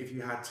 if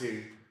you had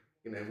to,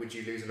 would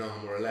you lose an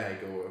arm or a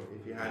leg, or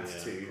if you had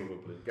to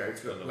probably go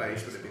to a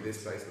place, would it be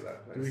this place or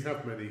that place? Do we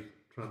have many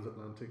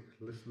transatlantic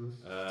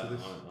listeners to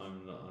this?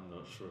 I'm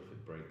not sure if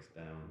it breaks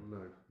down.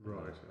 No,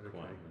 right,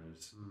 okay.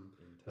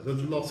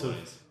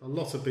 A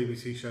lot of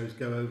BBC shows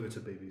go over to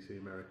BBC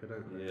America,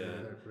 don't they?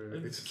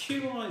 Yeah.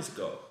 QI's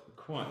got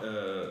quite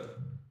a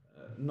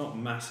not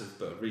massive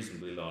but a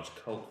reasonably large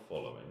cult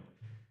following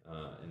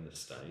in the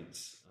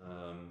States.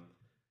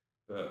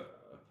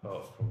 But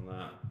apart from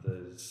that,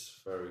 there's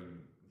very,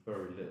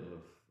 very little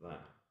of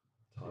that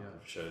type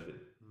of show that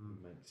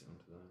makes it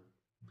onto that.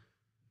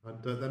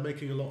 And they're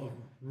making a lot of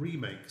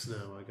remakes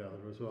now, I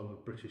gather, as well,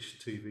 of British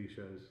TV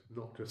shows.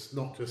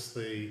 Not just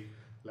the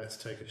let's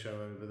take a show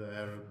over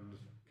there and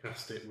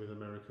cast it with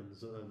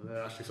Americans.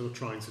 They're actually sort of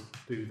trying to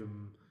do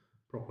them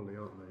properly,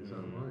 aren't they? Is that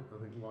right? I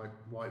think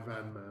White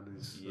Van Man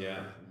is...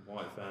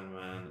 White Van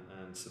Man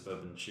and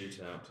Suburban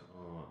Shootout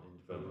are in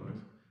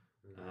development.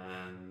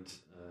 And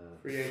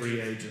Free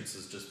Agents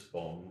has just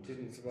bombed.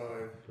 Didn't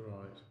survive.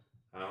 Right.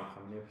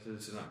 How many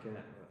episodes did that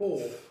get? 4.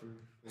 I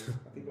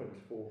think it went to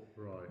 4.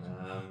 Right.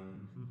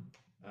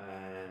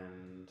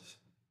 And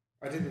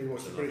I didn't really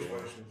watch the British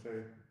version, so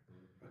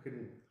I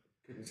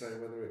couldn't say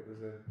whether it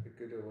was a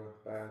good or a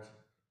bad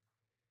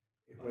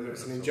whether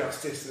it's an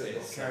injustice that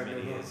got It's so carried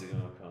many on. years ago,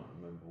 I can't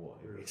remember what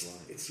it was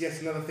like. It's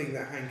yet another thing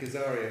that Hank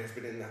Azaria has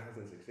been in that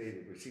hasn't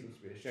succeeded, which seems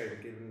to be a shame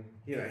given,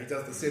 he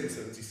does The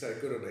Simpsons, he's so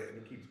good on it,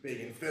 and he keeps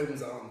being in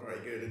films that aren't very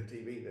good and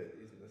TV that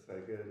isn't so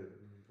good.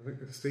 I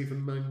think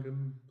Stephen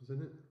Mangan was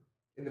in it.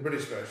 In the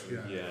British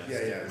version?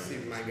 Yeah.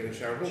 Stephen Mangan and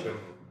Sharon Robin.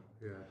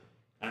 Yeah.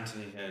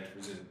 Anthony Head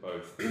was in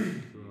both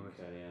UK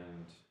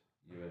and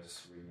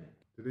US remake.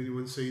 Did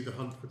anyone see The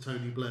Hunt for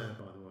Tony Blair,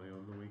 by the way,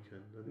 on the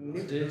weekend?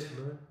 I did.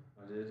 No?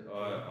 I did.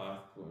 I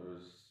thought it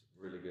was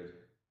really good.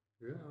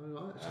 Yeah,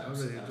 I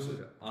really enjoyed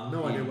it. Unhinged,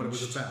 No idea what it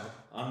was about.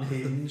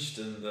 Unhinged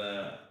and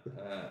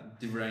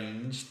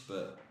deranged,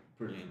 but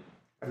brilliant.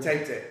 I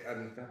taped it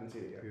and haven't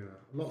seen it yet. Yeah,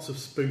 lots of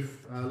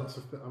spoof.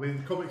 I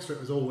mean, comic strip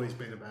has always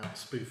been about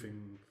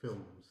spoofing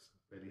films,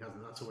 really, hasn't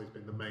it? That's always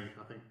been the main.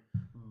 I think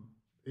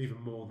even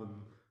more than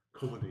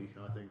comedy.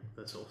 I think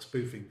that sort of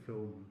spoofing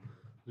film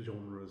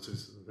genres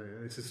is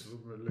it's this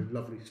really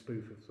lovely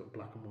spoof of sort of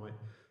black and white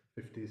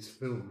 50s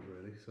films,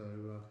 really. So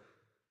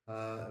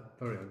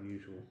very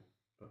unusual,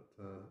 but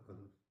and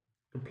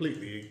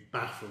completely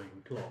baffling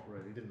plot.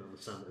 Really, didn't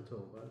understand it at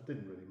all, but it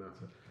didn't really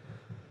matter.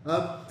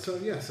 So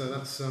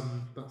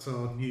that's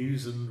our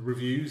news and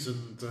reviews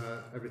and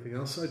everything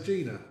else. So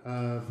Gina,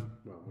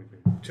 well, we've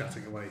been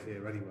chatting away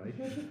here anyway,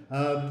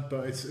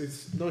 but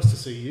it's nice to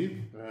see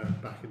you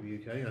back in the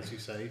UK, as you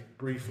say,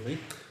 briefly,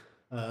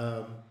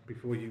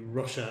 before you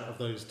rush out of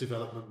those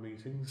development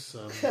meetings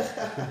and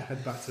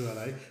head back to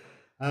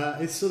LA.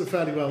 It's sort of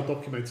fairly well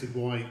documented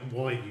why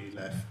you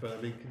left, but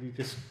I mean, can you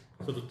just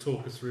sort of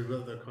talk us through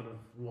the kind of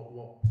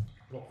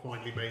what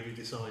finally made you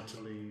decide to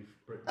leave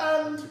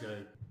Britain to go?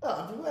 Well,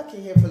 I've been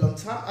working here for a long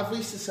time. I've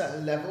reached a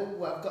certain level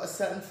where I've got a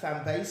certain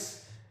fan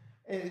base,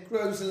 and it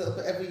grows a little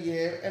bit every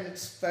year, and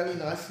it's very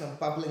nice, and I'm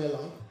bubbling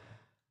along.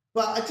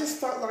 But I just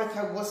felt like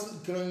I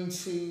wasn't going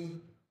to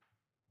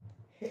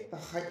hit the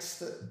heights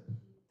that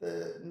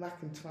the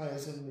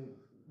McIntyres and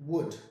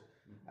would.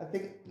 I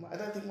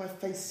don't think my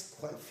face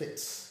quite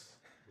fits.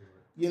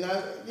 You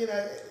know,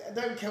 I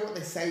don't care what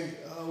they say.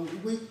 Oh,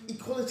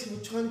 equality,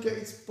 we're trying to get,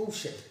 it's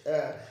bullshit.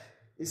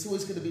 It's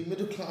always going to be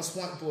middle-class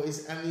white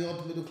boys and the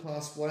odd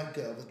middle-class white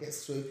girl that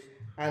gets through,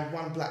 and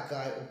one black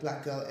guy or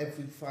black girl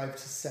every 5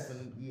 to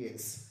 7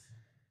 years.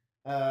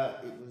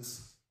 It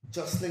was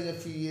Jocelyn a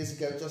few years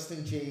ago,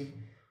 Jocelyn G,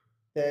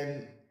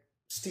 then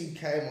Steve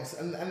K. Amos,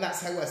 and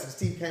that's how it was. And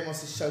Steve K.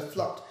 Amos' show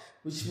flopped,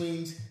 which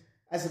means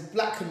as a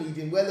black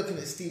comedian, we're looking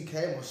at Steve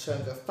K. Amos' show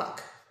and go,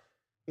 fuck,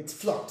 it's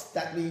flopped.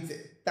 That means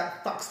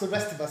that fucks the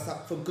rest of us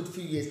up for a good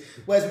few years.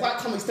 Whereas white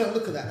comics don't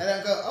look at that. They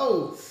don't go,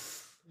 oh,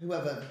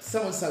 whoever,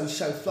 so-and-so's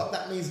show flopped,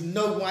 that means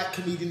no white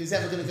comedian is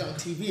ever going to get on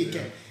TV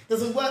again. It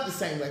doesn't work the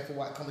same way for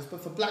white comics,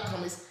 but for black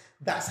comics,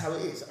 that's how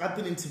it is. I've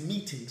been into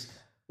meetings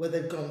where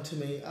they've gone to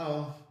me,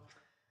 oh,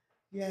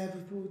 yeah,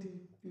 we've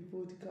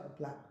already got a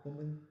black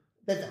woman.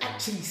 They've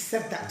actually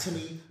said that to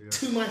me,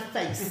 to my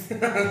face.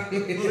 Well,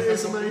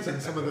 it's amazing,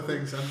 some of the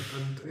things, and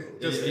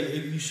Are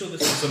you sure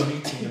this was a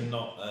meeting and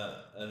not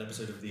an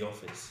episode of The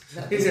Office?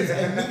 No, this is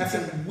a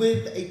meeting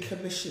with a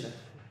commissioner.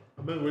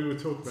 I remember we were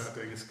talking about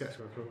doing a sketch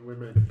show. We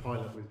made a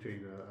pilot with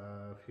Gina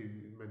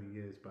many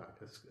years back,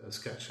 a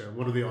sketch show.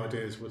 One of the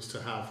ideas was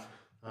to have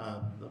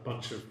a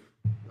bunch of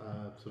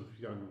sort of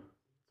young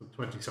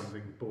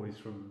 20-something boys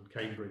from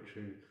Cambridge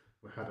who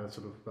had a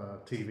sort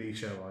of TV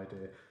show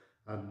idea,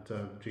 and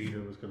Gina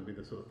was going to be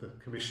the sort of the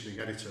commissioning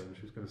editor, and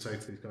she was going to say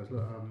to these guys,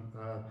 look,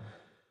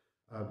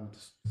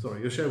 sorry,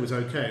 your show was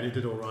okay and it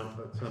did all right,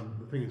 but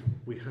the thing is,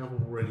 we have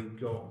already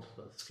got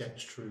a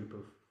sketch troupe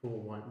of 4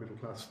 white middle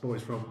class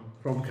boys from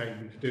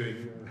Cambridge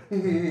doing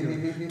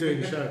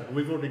a show, and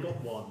we've already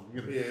got one.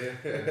 You know.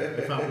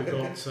 In fact, we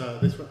got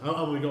this one,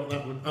 and we got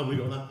that one, and we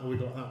got that, and we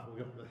got that, and we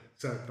got that.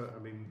 So, but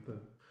I mean,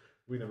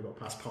 we never got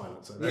past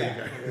pilot, so there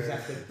you go.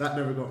 Exactly. That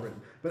never got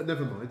written, but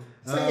never mind.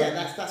 So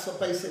that's what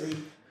basically.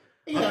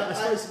 You know,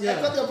 I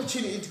got the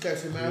opportunity to go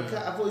to America.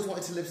 Yeah. I've always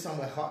wanted to live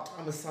somewhere hot.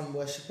 I'm a sun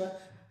worshipper.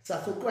 So I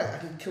thought, great, I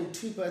can kill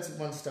 2 birds with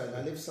one stone.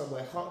 I live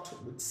somewhere hot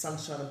with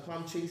sunshine and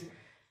palm trees.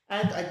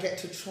 And I get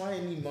to try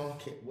a new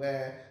market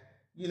where,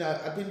 you know,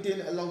 I've been doing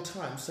it a long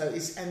time. So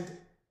and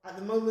at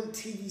the moment,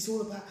 TV's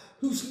all about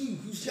who's new,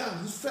 who's young,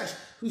 who's fresh,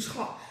 who's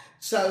hot.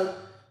 So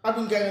I've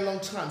been going a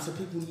long time. So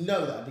people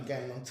know that I've been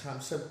going a long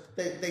time. So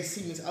they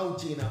see me as, oh,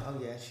 Gina,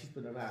 oh yeah, she's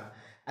been around.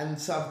 And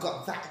so I've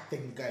got that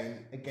thing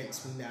going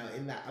against me now,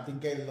 in that I've been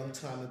going a long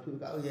time, and people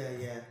go, oh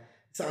yeah.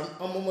 So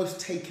I'm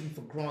almost taken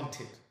for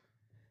granted,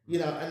 you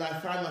know, and I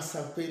find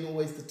myself being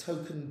always the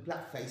token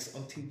blackface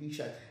on TV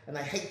shows, and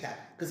I hate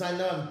that, because I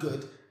know I'm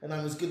good, and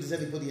I'm as good as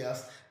anybody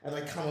else, and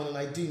I come on and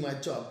I do my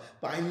job,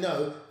 but I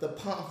know that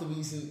part of the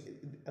reason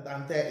that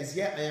I'm there is,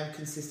 I am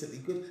consistently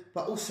good,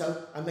 but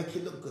also I make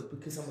it look good,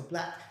 because I'm a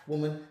black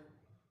woman,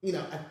 you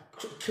know, I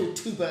killed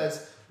 2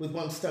 birds with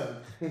one stone.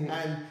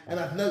 And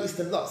I've noticed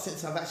a lot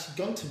since I've actually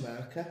gone to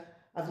America.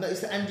 I've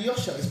noticed that Andy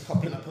Osho is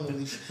popping up on all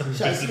these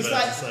shows. It's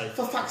like,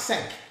 for fuck's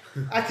sake,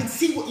 I can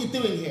see what you're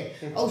doing here.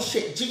 Oh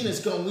shit, Gina's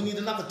gone, we need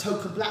another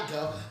token black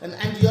girl, and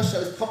Andy Osho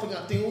is popping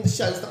up doing all the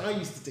shows that I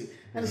used to do.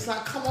 And it's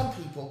like, come on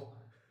people,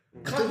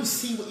 can't you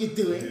see what you're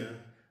doing?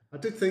 I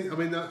did think. I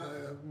mean,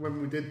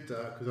 when we did,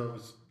 because I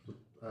was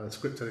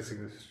script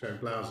editing this show,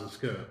 Blouse and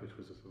Skirt, which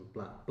was a sort of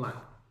black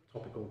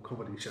topical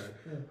comedy show,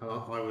 and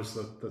I was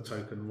the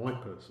token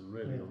white person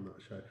really on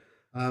that show.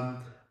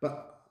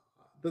 But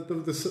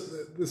there's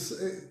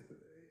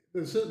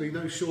certainly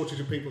no shortage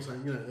of people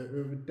saying,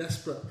 we're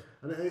desperate,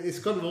 and it's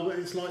kind of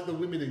it's like the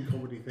women in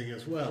comedy thing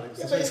as well.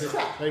 It's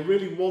crap. They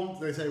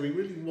say we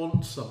really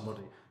want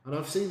somebody. And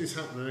I've seen this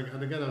happen,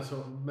 and again I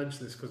sort of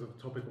mentioned this because of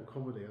topical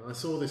comedy, and I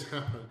saw this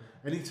happen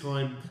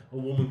anytime a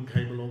woman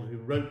came along who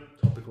wrote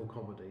topical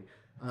comedy.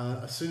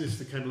 As soon as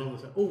they came along,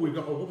 they said, "Oh, we've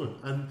got a woman,"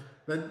 and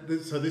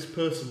then so this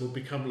person will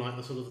become like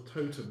the sort of the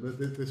totem,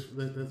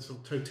 the sort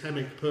of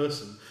totemic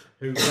person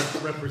who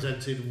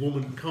represented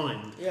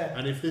womankind. Yeah.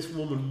 And if this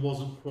woman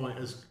wasn't quite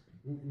as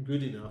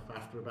good enough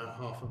after about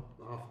half a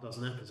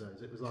dozen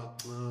episodes, it was like,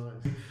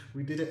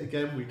 we did it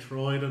again. We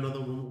tried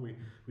another woman.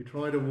 We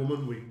tried a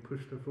woman. We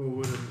pushed her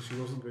forward, and she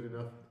wasn't good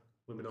enough.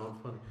 Women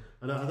aren't funny,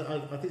 and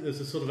I think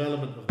there's a sort of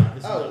element of that.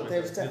 Isn't there?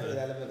 There's definitely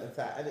an element of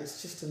that, and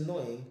it's just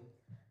annoying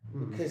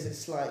because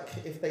it's like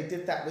if they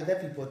did that with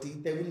everybody,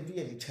 there wouldn't be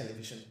any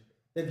television.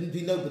 There wouldn't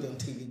be nobody on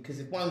TV because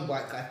if one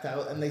white guy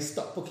fell and they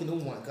stopped booking all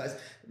white guys,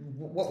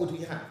 what would we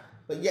have?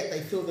 But yet they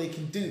feel they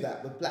can do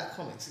that with black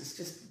comics. It's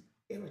just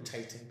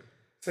irritating.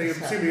 So you're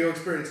presumably your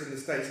experience in the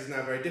States is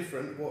now very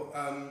different. What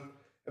I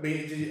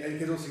mean, and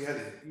because also you had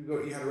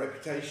a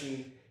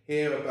reputation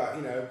here about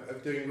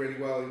of doing really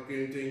well,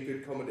 doing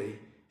good comedy.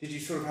 Did you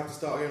sort of have to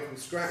start again from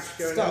scratch?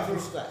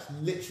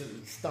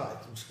 Literally started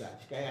from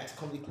scratch. Going out to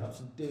comedy clubs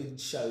and doing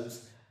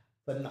shows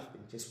for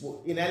nothing. Just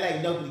in LA,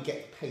 nobody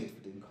gets paid for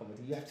doing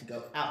comedy. You have to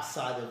go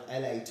outside of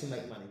LA to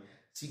make money.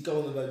 So you go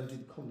on the road and do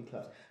the comedy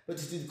clubs. But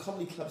to do the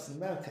comedy clubs in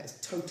America is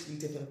a totally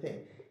different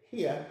thing.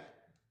 Here,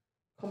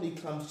 comedy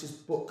clubs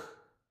just book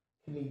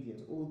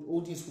comedians.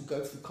 Audience will go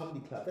to the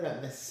comedy club. They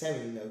don't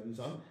necessarily know who's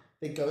on.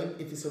 They go in.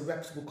 If it's a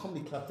reputable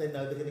comedy club, they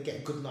know they're going to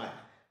get a good night.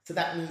 So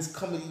that means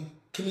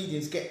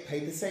comedians get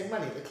paid the same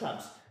money at the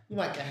clubs. You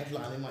might get a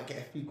headline, you might get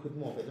a few quid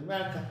more. But in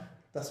America,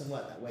 it doesn't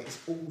work that way. It's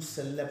all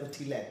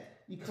celebrity-led.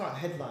 You can't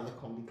headline a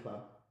comedy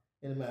club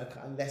in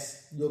America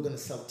unless you're going to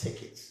sell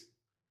tickets.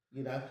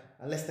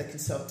 Unless they can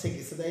sell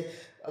tickets. So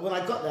when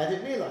I got there, I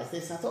didn't realise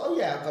this. I thought,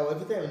 I'll go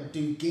over there and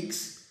do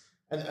gigs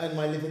and earn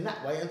my living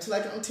that way until I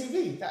get on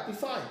TV. That'd be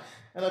fine.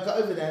 And I got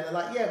over there and they're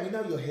like, yeah, we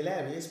know you're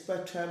hilarious,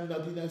 but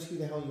nobody knows who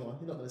the hell you are.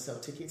 You're not going to sell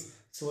tickets,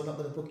 so we're not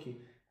going to book you.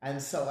 And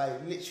so I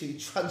literally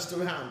trudged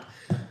around.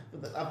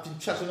 I've been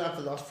trudging around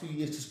for the last few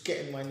years, just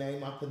getting my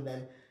name up and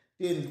then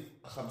doing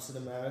clubs in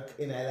America,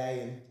 in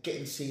LA, and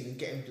getting seen and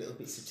getting little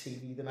bits of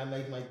TV. Then I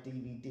made my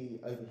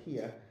DVD over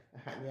here, A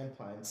Hackney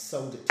Empire, and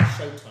sold it to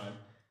Showtime.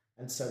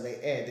 And so they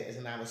aired it as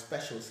an hour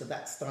special. So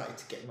that started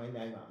to get my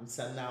name up. And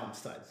so now I'm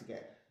starting to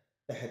get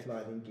the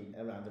headlining gig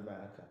around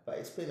America. But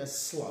it's been a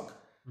slug.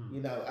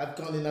 I've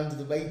gone in under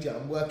the radar.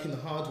 I'm working the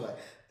hard way.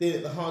 Doing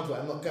it the hard way.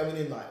 I'm not going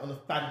in like on a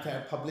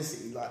fanfare of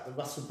publicity like the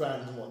Russell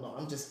Brands and whatnot.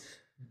 I'm just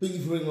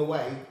beavering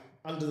away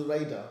under the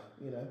radar,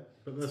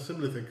 But there's a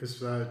similar thing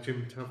because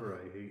Jim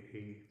Tavares,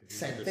 he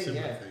same did a thing,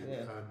 similar thing.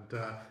 And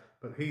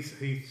but he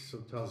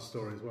sort of tells a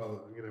story as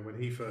well. When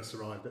he first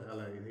arrived at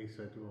LA, he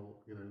said,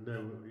 "Well,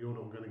 no, you're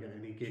not going to get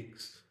any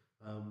gigs,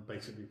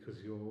 basically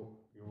because you're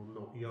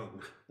not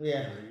young.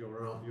 Yeah,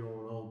 you're an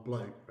old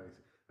bloke,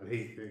 basically." And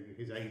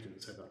his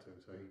agent said that to him,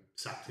 so he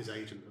sacked his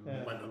agent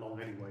and went along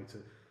anyway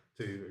to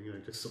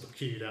just sort of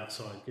queued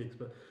outside gigs.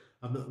 But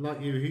like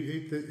you, I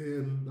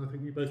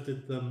think you both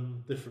did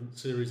different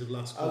series of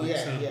Last Comic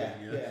Standing.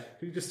 Yeah.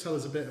 Can you just tell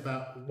us a bit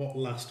about what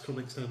Last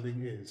Comic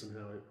Standing is and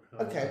how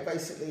it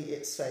basically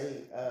it's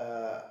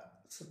a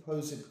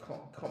supposed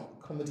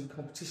comedy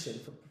competition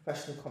for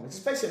professional comedians.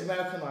 It's basically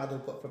American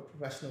Idol, but for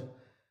professional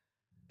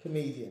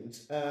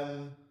comedians.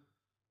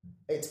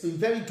 It's been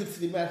very good for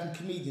the American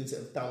comedians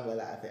that have done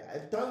well out of it. I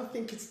don't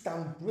think it's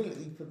done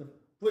brilliantly for the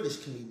British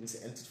comedians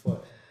that entered for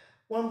it.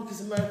 One, because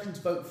Americans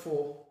vote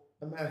for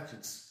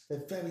Americans.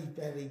 They're very,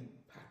 very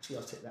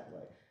patriotic that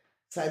way.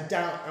 So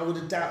I would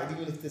have doubted,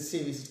 even if the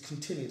series had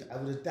continued, I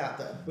would have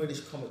doubted that a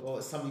British comic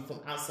or somebody from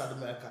outside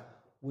America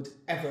would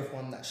ever have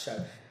won that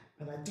show.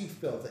 And I do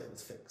feel that it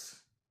was fixed.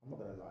 I'm not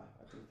going to lie.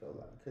 I do feel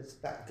that. Because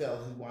that girl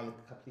who won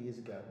a couple of years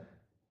ago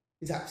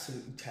is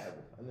absolutely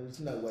terrible, and there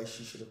was no way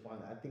she should have won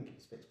it. I think it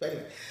was fixed. But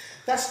anyway,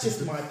 that's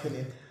just my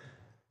opinion.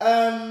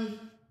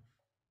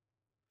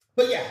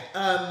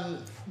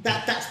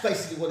 That's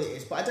basically what it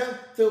is. But I don't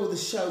feel the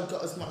show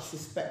got as much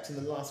respect in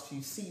the last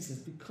few seasons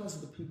because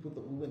of the people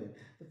that were winning.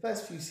 The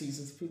first few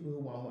seasons, the people who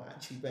won were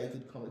actually very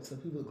good comics, and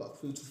the people that got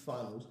through to the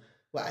finals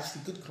were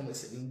actually good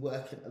comics that had been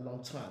working a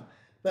long time.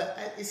 But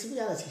it's a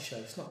reality show.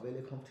 It's not really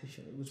a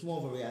competition. It was more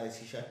of a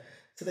reality show.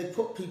 So they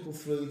put people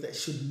through that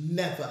should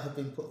never have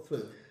been put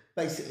through.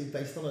 Basically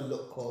based on a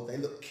look, or they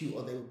look cute,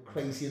 or they were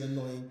crazy and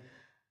annoying.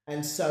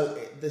 And so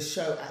the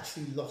show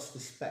actually lost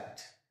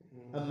respect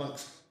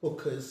amongst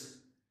bookers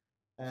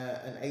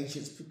and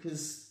agents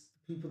because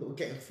the people that were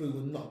getting through were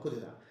not good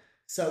enough.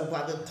 So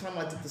by the time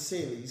I did the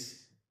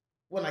series,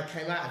 when I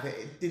came out of it,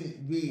 it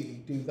didn't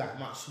really do that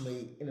much for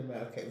me in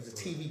America. It was a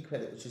TV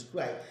credit, which was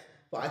great.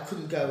 but I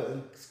couldn't go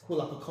and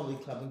call up a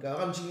comedy club and go,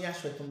 I'm Gina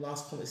Yashere from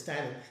Last Comic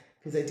Standing,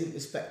 because they didn't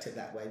respect it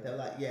that way. They're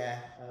like,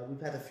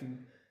 we've had a few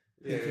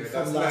people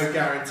that's no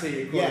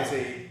guarantee of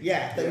quality. We've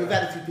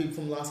had a few people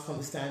from Last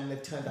Comic Standing,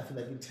 they've turned up and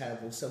they've been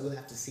terrible, so we'll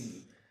have to see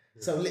you.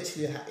 Yeah. So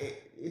literally,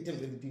 it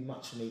didn't really do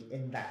much for me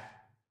in that.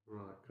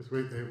 Right, because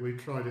we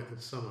tried it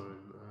this summer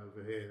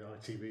over here.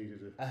 ITV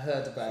did it. I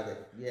heard about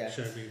it. Yeah.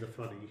 Show Me the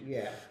Funny.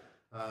 Yeah.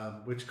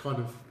 Which kind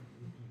of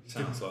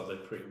sounds like they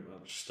pretty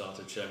much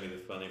started Show Me the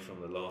Funny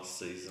from the last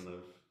season of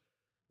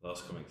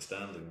Last Comic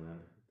Standing.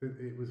 Then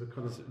it was a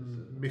kind of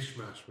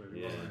mishmash,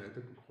 really, wasn't it? It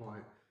didn't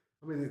quite.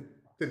 I mean, it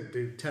didn't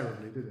do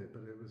terribly, did it?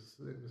 But it was.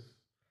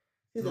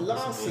 See, the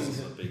last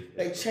season,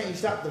 they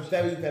changed up the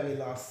very, very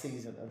last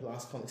season of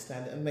Last Comic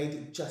Standing and made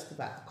it just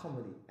about the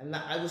comedy. And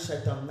that, I wish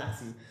I'd done that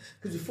season.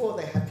 Because before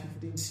they had people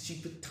doing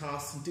stupid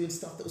tasks and doing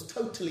stuff that was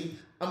totally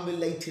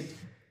unrelated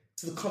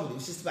to the comedy. It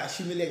was just about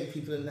humiliating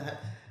people. And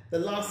the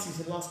last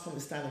season, Last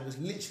Comic Standing, was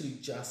literally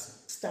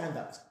just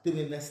stand-ups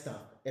doing their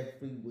stuff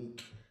every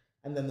week.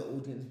 And then the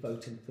audience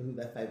voting for who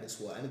their favourites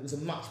were. And it was a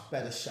much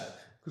better show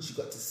because you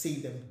got to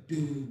see them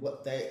do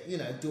what they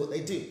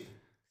do.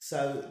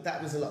 So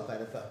that was a lot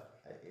better, but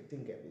it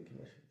didn't get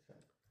recommissioned. So.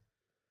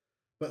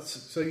 But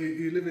so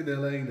you live in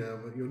LA now,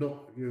 but you're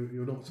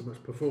not so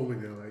much performing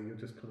in LA. You're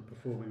just kind of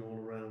performing all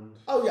around.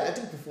 Oh yeah, I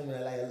do perform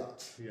in LA a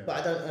lot, but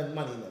I don't earn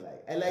money in LA.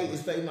 LA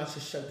is very much a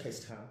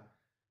showcase town.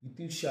 You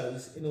do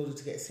shows in order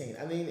to get seen.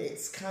 I mean,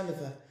 it's kind of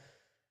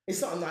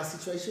it's not a nice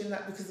situation in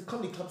that because the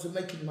comedy clubs are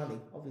making money,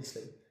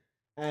 obviously,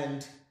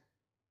 and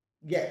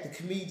yet the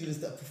comedians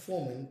that are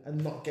performing are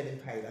not getting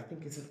paid. I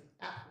think it's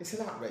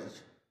an outrage.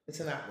 It's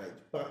an outrage,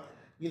 but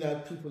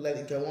people let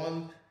it go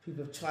on.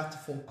 People have tried to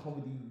form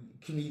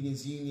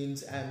comedians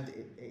unions, and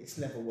it's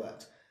never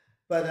worked.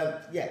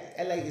 But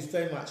LA is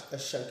very much a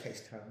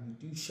showcase town.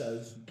 You do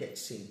shows, you get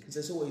seen because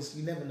there's always,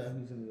 you never know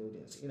who's in the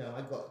audience.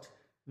 I got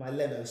my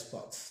Leno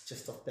spots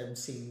just off them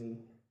seeing me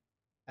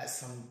at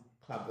some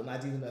club, and I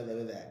didn't even know they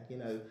were there.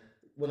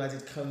 When I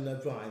did Cohen and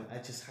O'Brien, I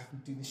just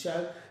happened to do the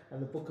show,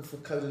 and the booker for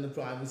Cohen and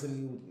O'Brien was in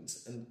the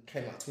audience and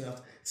came up to me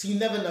after. So you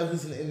never know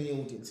who's in the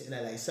audience in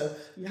LA. So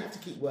you have to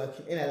keep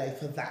working in LA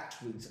for that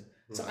reason.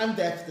 Right. So I'm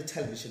there for the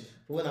television,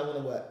 but when I want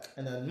to work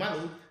and earn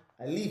money,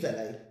 I leave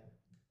LA.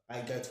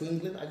 I go to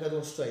England, I go to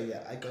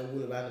Australia, I go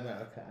all around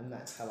America, and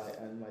that's how I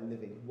earn my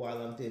living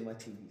while I'm doing my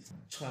TVs.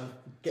 Trying to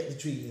get the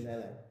dream in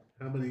LA.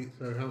 How many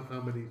sort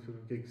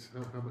of gigs?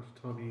 How much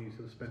time are you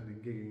sort of spending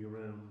gigging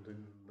around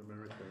in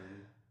America?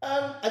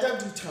 I don't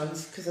do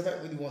tons because I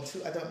don't really want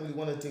to. I don't really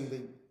want to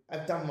do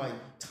I've done my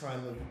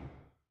time of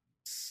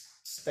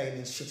staying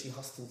in shitty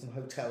hostels and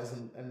hotels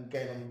and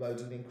going on the road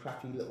and in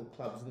crappy little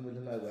clubs in the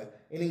middle of nowhere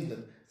in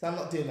England. So I'm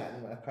not doing that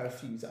anymore. I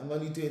refuse. I'm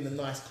only doing the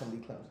nice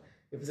comedy clubs.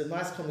 If it's a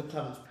nice comedy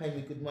club that's paying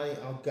me good money,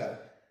 I'll go.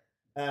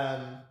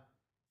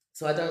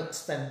 So I don't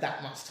spend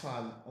that much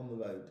time on the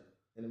road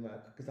in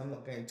America because I'm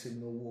not going to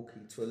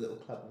Milwaukee to a little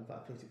club. In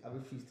fact, I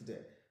refuse to do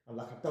it. I'm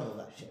like, I've done all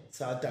that shit,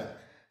 so I don't.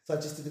 So I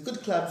just do the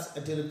good clubs, I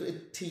do a bit of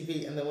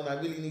TV, and then when I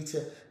really need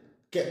to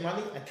get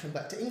money, I come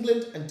back to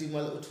England and do my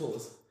little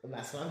tours, and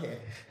that's when I'm here.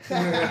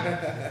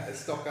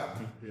 Stock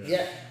up.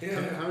 Yeah.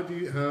 How do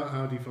you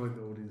find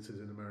the audiences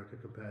in America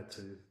compared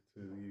to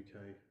the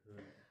UK?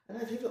 I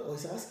know people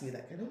always ask me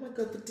that, going, "Oh my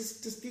god, but this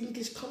the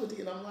English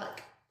comedy," and I'm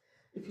like,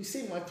 if you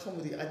see my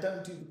comedy, I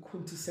don't do the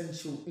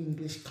quintessential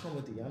English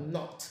comedy. I'm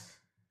not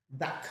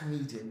that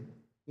comedian.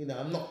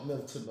 I'm not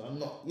Milton. I'm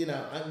not.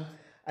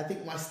 I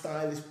think my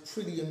style is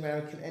pretty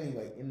American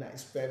anyway, in that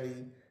it's very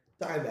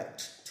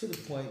direct, to the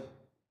point,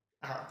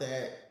 out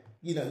there.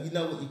 You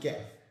know what you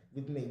get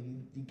with me.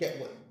 You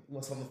get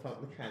what's on the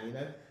front of the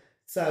can,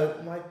 So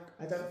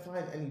I don't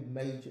find any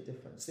major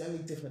difference. The only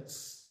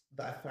difference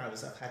that I found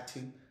is I've had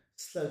to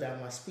slow down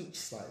my speech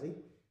slightly,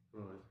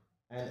 right,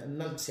 and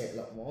enunciate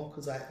a lot more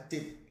because I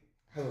did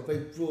have a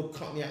very broad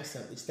Cockney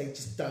accent, which they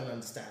just don't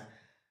understand.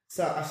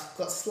 So I've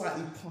got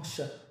slightly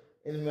posher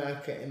in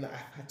America in that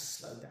I've had to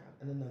slow down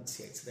and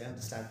enunciate so they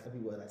understand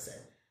every word I say.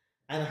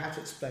 And I have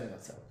to explain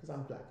myself because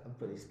I'm black, I'm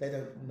British. They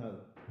don't know.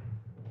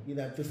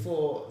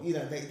 Before,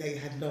 they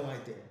had no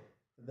idea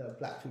that there are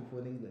black people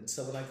in England.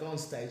 So when I go on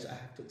stage, I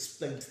have to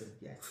explain to them,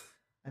 yes,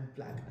 I'm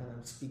black and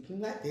I'm speaking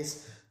like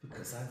this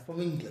because I'm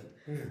from England.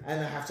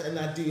 And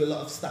I do a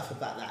lot of stuff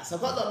about that. So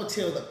I've got a lot of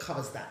material that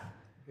covers that.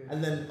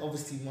 And then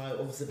obviously my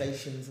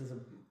observations as a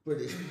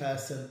British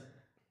person,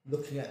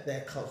 looking at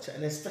their culture,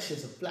 and especially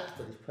as a black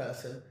British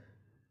person,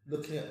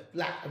 looking at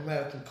black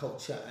American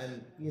culture,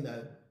 and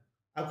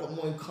I've got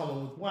more in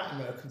common with white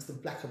Americans than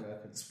black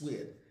Americans. It's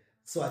weird.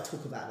 So I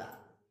talk about that.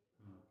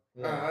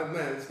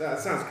 Man, that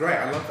sounds great.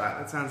 I love that.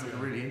 That sounds like a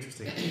really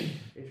interesting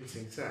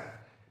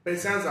set. But it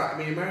sounds like,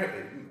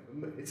 America,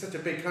 it's such a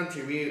big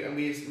country.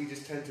 We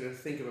just tend to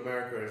think of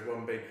America as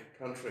one big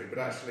country, but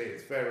actually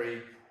it's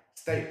very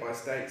state by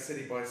state,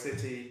 city by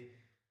city.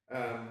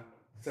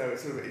 So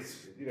it's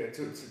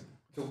sort of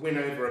to win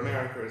over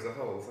America as a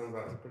whole sounds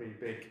like it's a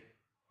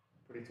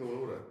pretty tall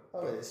order.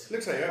 Oh, it is.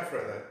 Looks like you're up for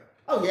it though.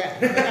 Oh yeah,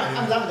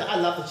 I'm loving it. I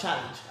love the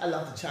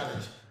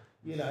challenge.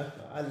 You know,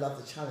 I love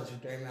the challenge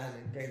of going around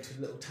and going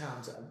to little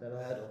towns that I've never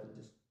heard of and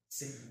just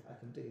seeing what I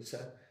can do. So,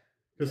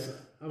 because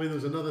I mean,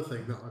 there's another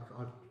thing that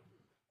I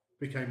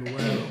became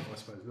aware of, I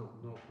suppose,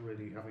 not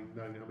really having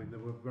known. I mean, there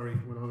were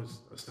when I was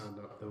a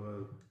stand-up, there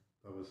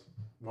was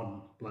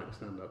one black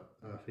stand-up,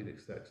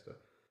 Phoenix Dexter,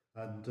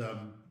 and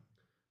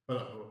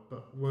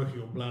but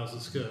working on Blouse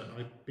and Skirt,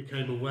 I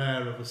became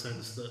aware of a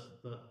sense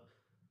that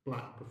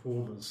black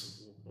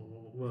performers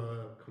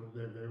were kind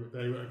of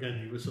they were,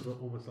 again, you were sort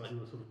of almost like you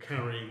were sort of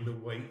carrying the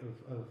weight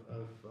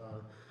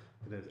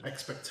of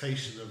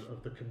expectation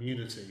of the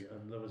community,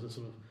 and there was a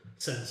sort of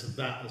sense of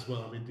that as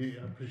well. I mean,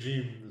 I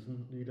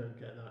presume you don't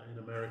get that in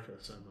America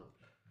so much.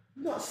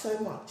 Not so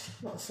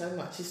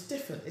much. It's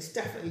different. It's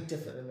definitely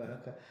different in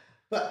America.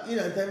 But you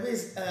know, there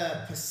is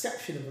a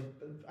perception of.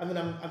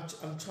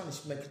 I'm trying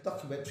to make a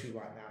documentary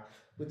right now,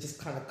 which is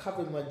kind of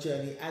covering my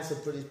journey as a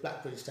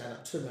black British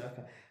stand-up to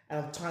America,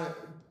 and I'm trying to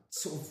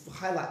sort of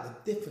highlight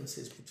the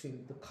differences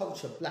between the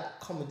culture of black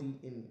comedy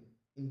in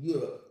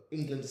Europe,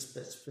 England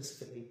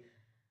specifically,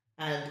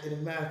 and in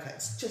America.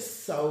 It's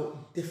just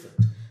so different.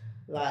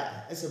 Like,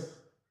 as a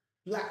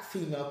black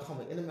female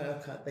comic in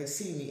America, they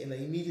see me and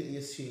they immediately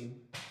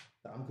assume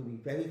that I'm going to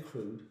be very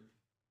crude,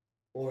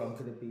 or I'm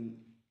going to be,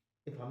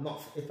 if I'm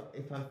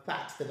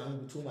fat, then I'm going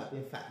to be talking about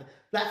being fat.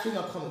 Black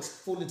female comics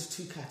fall into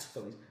two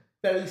categories: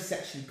 very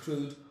sexually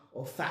crude,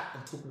 or fat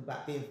and talking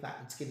about being fat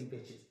and skinny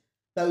bitches.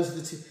 Those are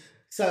the two.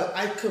 So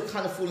I could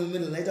kind of fall in the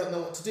middle, and they don't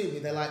know what to do with me.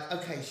 They're like,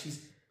 okay, she's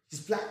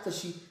black, but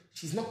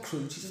she's not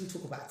crude. She doesn't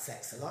talk about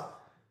sex a lot,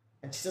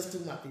 and she doesn't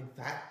talk about being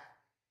fat.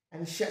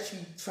 And she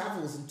actually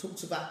travels and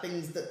talks about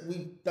things that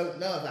we don't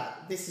know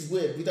about. This is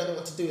weird. We don't know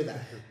what to do with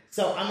that.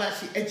 So I'm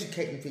actually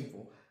educating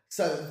people.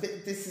 So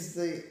this is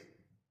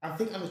I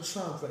think I'm a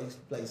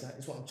trailblazer,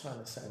 is what I'm trying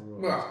to say.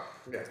 Well,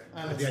 yeah.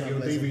 And yet your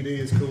DVD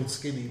is called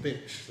Skinny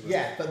Bitch. So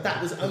yeah, but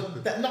that was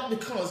not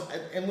because.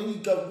 And when you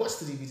go watch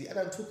the DVD, I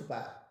don't talk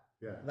about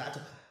that.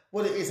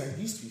 What it is, I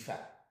used to be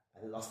fat.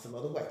 I lost a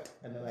lot of weight,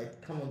 and then I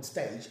come on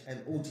stage,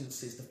 and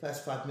audiences, the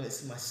first 5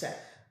 minutes of my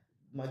set,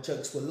 my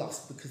jokes were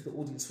lost because the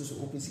audience was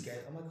all busy going,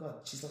 oh my God,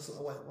 she's lost a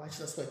lot of weight. Why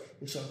she lost weight?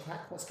 Is she on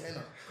crack? What's going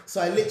on?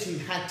 So I literally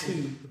had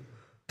to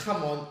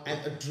come on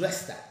and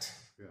address that.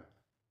 Yeah.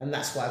 And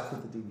that's why I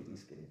called the DVD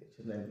Skinny Bitch.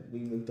 And then we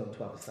moved on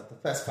to other stuff. The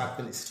first 5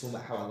 minutes is talking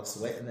about how I lost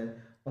the weight, and then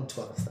on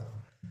to other stuff.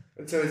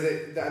 And so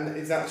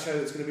is that a show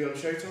that's going to be on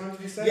Showtime,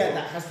 did you say? Yeah,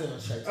 that has been on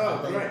Showtime.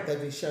 Oh, great. They've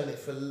been showing it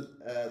for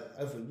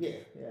over a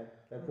year. Yeah,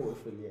 they bought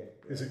it for a year.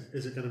 Yeah.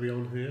 Is it going to be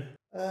on here?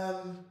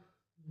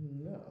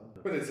 No.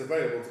 But it's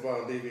available to buy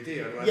on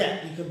DVD, I imagine.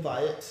 Yeah, you can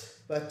buy it.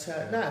 But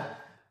no,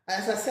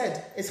 as I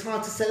said, it's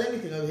hard to sell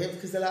anything over here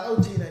because they're like, oh,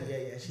 Gina,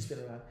 yeah, she's been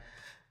around.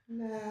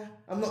 Nah,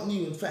 I'm not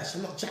new and fresh.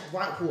 I'm not Jack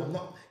Whitehall. I'm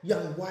not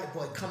young white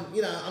boy.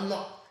 I'm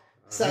not.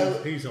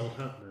 So he's old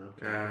hat now.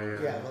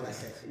 Yeah, well,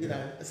 that's it. You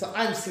know, so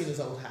I'm seen as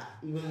old hat,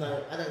 even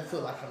though I don't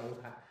feel like I'm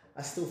old hat.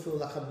 I still feel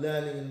like I'm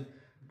learning and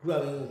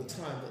growing all the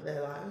time. But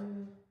they're like,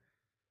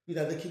 you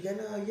know, they keep going,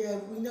 oh yeah,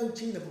 we know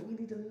Gina, but we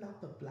need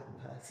another black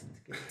person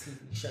to get a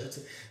TV show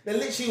to. They're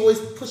literally always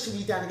pushing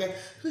me down again.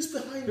 Who's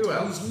behind you?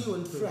 Who's new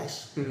and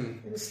fresh?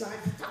 And it's like,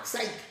 for fuck's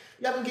sake,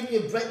 you haven't given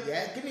me a break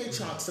yet. Give me a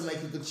chance to make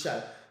a good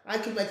show. I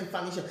can make a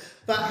funny show.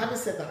 But having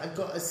said that, I've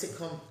got a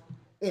sitcom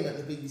in at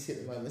the BBC at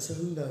the moment, so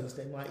who knows?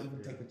 They might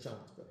even take a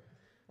chance. But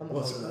I'm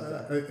not holding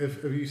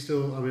that. Have you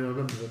still? I mean, I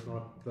remember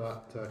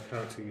that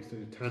character used to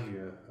do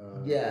Tanya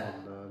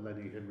on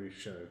Lenny Henry's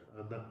show,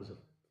 and that was a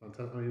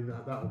fantastic. I mean,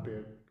 that would be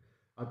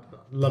I'd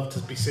love to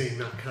be seeing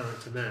that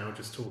character now,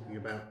 just talking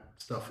about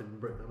stuff in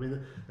Britain. I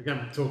mean,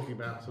 again, talking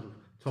about sort of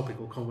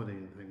topical comedy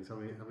and things. I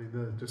mean,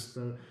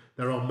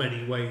 there are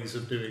many ways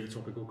of doing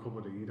topical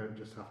comedy. You don't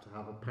just have to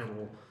have a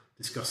panel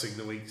discussing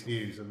the week's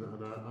news, and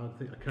I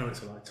think a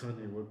character like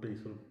Tanya would be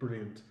sort of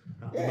brilliant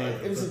at the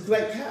moment. It was a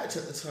great character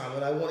at the time,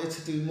 and I wanted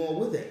to do more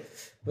with it.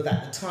 But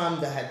at the time,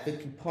 they had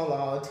Vicky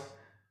Pollard,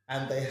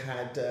 and they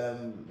had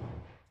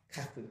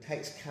Catherine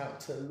Tate's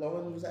character,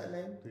 Lauren, was that her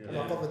name?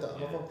 Yeah. My brother.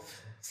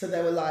 So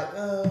they were like,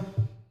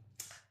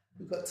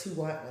 we've got two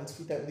white ones,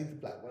 we don't need the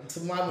black one.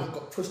 So my one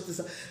got pushed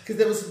aside. Because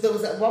there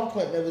was at one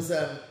point, there was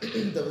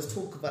there was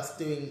talk of us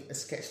doing a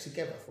sketch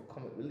together for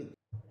Comic Relief.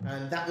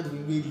 And that would have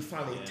been really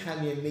funny. Yeah.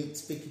 Tanya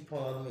meets Vicky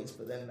Pollard meets,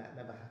 but then that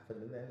never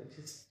happened. And then it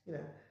just, you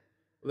know.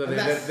 Well,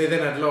 they then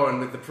had Lauren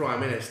with the Prime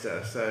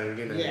Minister, so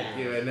you know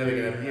you were never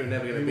going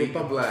to beat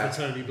Blair.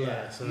 For Tony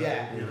Blair, so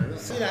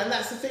and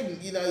that's the thing,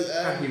 you know.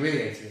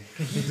 Humiliating.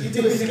 You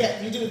do a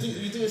sketch,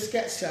 you do a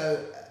sketch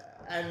show,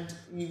 and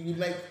you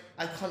make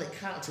iconic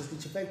characters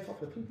which are very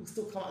popular. People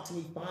still come up to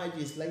me 5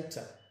 years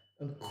later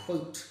and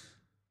quote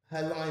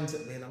her lines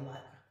at me, and I'm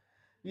like,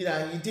 you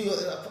know, you do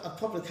a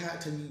popular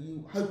character,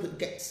 you hope it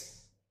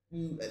gets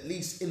you at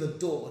least in the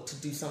door to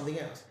do something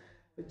else,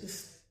 but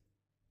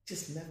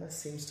just never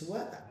seems to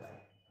work that way.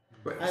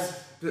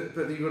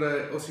 But you got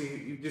to also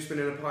you've just been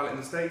in a pilot in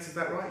the States, is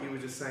that right? You were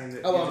just saying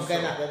that. Oh, I'm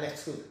going out there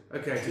next week.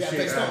 Okay, but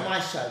it's not my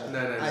show.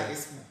 No.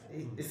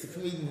 It's the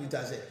comedian who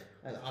does it,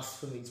 and us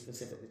for me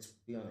specifically to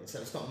be honest. So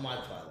it's not my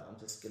pilot. I'm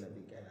just going to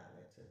be getting out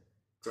there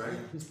Great.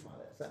 Who's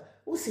pilot? So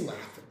we'll see what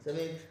happens. I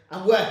mean,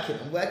 I'm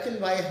working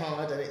very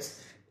hard, and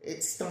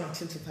it's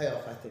starting to pay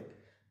off, I think.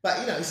 But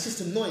it's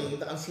just annoying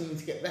that I'm seeming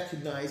to get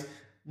recognised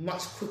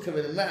much quicker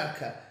in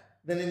America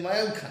than in my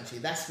own country.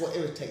 That's what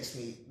irritates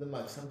me the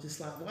most. I'm just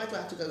like, why do I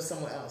have to go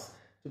somewhere else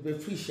to be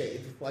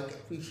appreciated before I get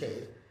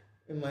appreciated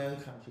in my own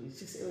country? It's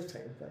just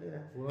irritating, but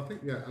Well, I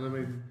think, and I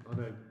mean, I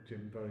know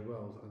Jim very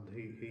well, and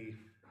he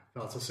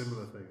felt a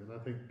similar thing. And I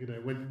think,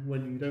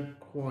 when you don't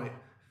quite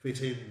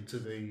fit into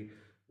the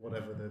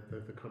whatever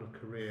the kind of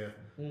career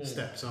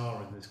steps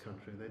are in this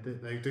country,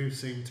 they do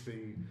seem to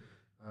be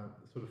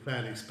sort of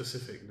fairly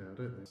specific now,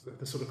 don't they?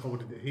 The sort of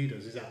comedy that he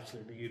does is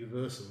absolutely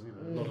universal,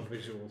 a lot of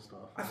visual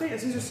stuff. I think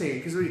it's interesting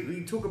because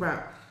we talk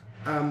about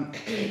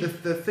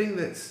the thing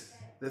that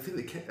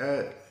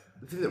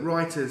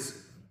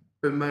writers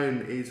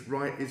bemoan is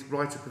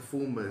writer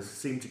performers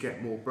seem to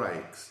get more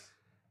breaks,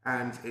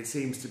 and it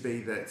seems to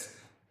be that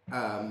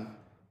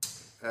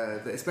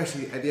that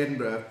especially at the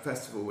Edinburgh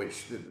Festival,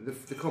 which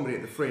the comedy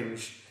at the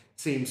Fringe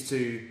seems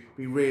to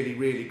be really,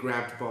 really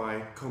grabbed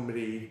by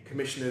comedy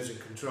commissioners and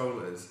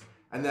controllers,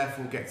 and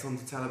therefore gets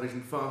onto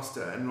television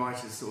faster, and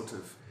writers sort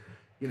of,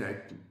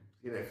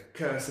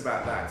 curse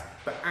about that.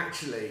 But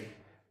actually,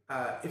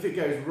 if it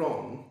goes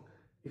wrong,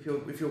 if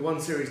your one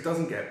series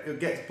it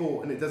gets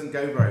bought and it doesn't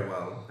go very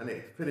well and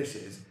it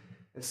finishes,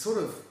 it's sort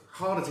of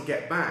harder to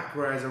get back.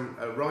 Whereas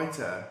a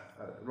writer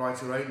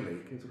only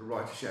can sort of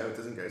write a show. It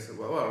doesn't go so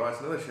well. I'll write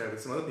another show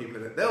with some other people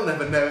in it. They'll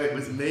never know it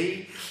was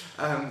me.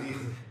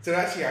 So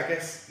actually, I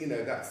guess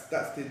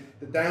that's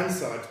the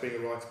downside to being a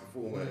writer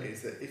performer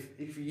is that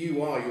if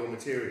you are your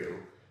material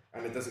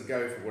and it doesn't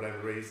go for whatever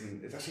reason,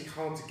 it's actually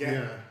hard to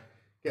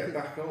get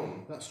back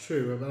on. That's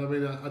true. I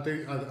mean, I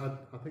think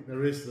there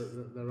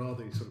are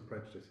these sort of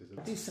prejudices.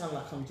 I do sound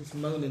like I'm just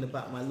moaning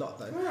about my lot,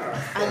 though. Yeah.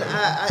 And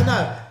I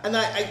know, and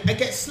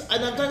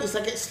I've noticed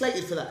I get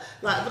slated for that.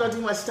 Like when I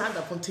do my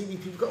stand-up on TV,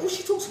 people go, "Oh,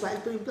 she talks about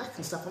it being black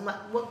and stuff." I'm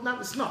like, "Well, no,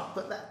 it's not."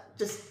 But that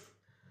just,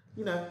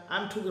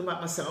 I'm talking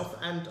about myself,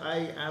 and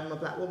I am a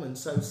black woman,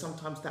 so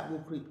sometimes that will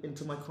creep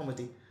into my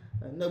comedy.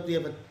 Nobody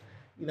ever,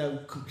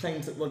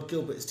 complains that Rod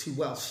Gilbert is too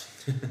Welsh.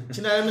 Do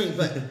you know what I mean?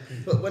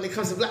 But when it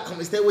comes to black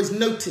comics, they always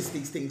notice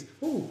these things.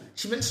 Oh,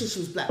 she mentioned she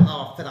was black.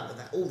 Oh, fed up with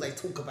that. All they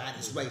talk about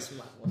is race. I'm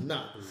like, well,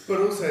 no.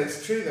 But also,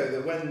 it's true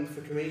though that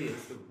for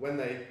comedians,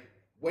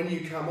 when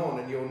you come on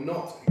and you're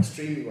not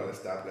extremely well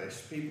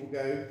established, people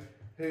go,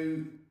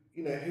 who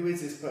is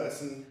this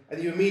person?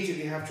 And you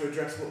immediately have to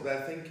address what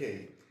they're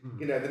thinking.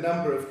 The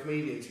number of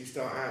comedians who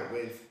start out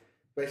with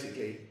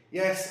basically,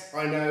 yes,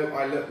 I know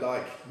I look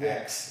like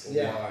X or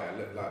Y. I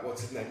look like,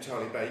 what's his name,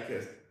 Charlie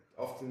Baker.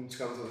 Often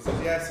comes on and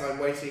says, yes, I'm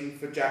waiting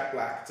for Jack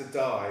Black to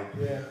die.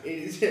 Yeah.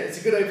 It's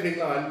a good opening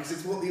line because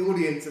it's what the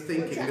audience are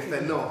thinking. Exactly. If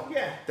they're not,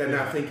 they're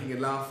now thinking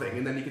and laughing,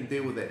 and then you can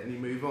deal with it and you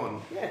move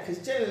on. Yeah,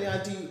 because generally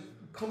I do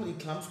comedy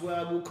clubs where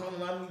I walk on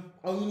and I'm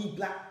the only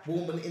black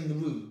woman in the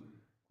room.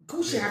 Of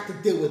course you have to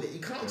deal with it. You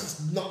can't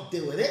just not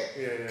deal with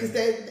it because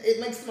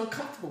it makes them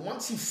uncomfortable.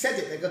 Once you've said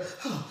it, they go,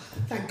 oh,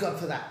 thank God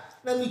for that.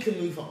 Then we can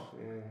move on.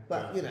 Yeah.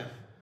 But,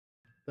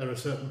 there are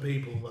certain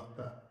people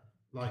that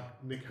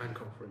like Nick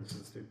Hancock, for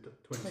instance, did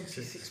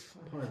 26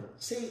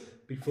 pilots. See,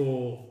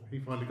 before he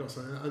finally got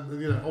something.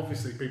 And,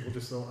 obviously people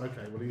just thought,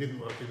 okay, well, he didn't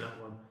work in that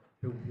one.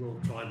 We'll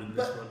try him in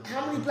this one. But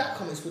how many black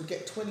comics would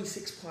get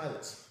 26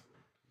 pilots?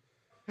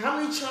 How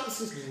many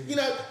chances?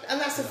 And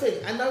that's the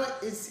thing. I know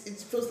it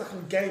feels like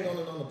I'm going on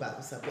and on about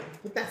this stuff,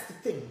 but that's the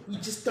thing. We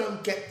just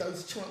don't get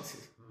those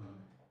chances.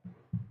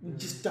 We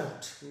just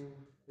don't.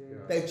 Yeah.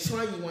 They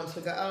try you once,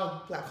 they go,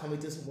 oh, black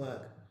comedy doesn't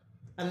work.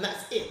 And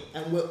that's it.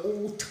 And we're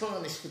all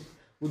tarnished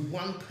with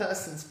one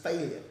person's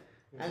failure.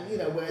 And,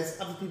 whereas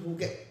other people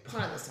get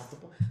pilots after,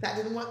 that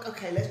didn't work,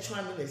 okay, let's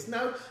try him in this.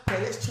 No,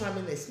 okay, let's try him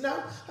in this.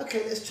 No,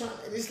 okay, let's try him.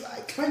 And it's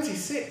like...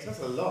 26, that's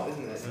a lot,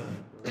 isn't it? So,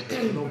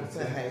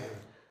 hey.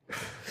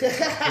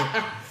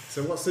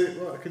 So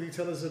what can you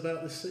tell us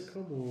about this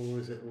sitcom, or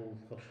is it all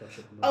hush-hush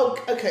at the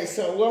moment? Oh, okay,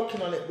 so I'm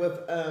working on it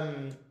with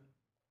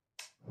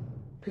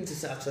Peter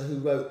Sauter, who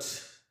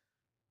wrote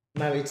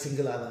Married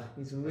Single Other.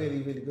 He's a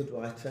really, really good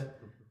writer,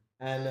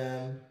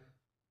 and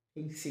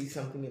he sees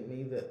something in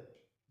me that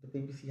the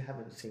BBC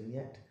haven't seen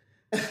yet.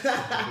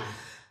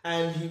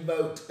 And he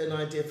wrote an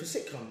idea for a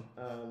sitcom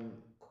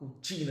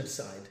called Gina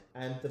Yashere,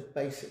 and the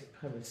basic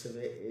premise of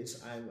it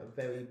is I'm a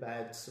very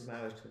bad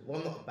Samaritan.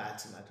 Well, not a bad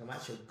Samaritan, I'm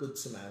actually a good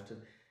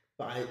Samaritan,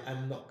 but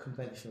I'm not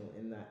conventional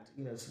in that,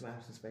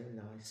 Samaritans are very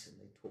nice and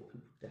they talk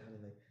people down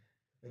and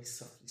they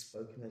softly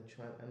spoken, they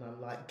try, and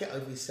I'm like, get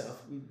over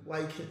yourself. Why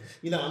are you killing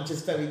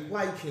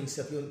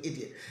yourself? You're an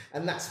idiot.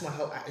 And that's my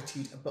whole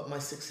attitude. But my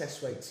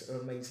success rates are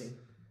amazing,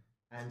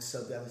 and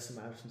so the other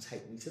Samaritans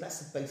hate me. So that's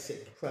the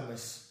basic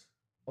premise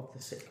of the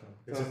sitcom.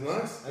 That's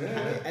nice.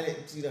 And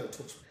it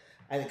talks,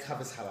 and it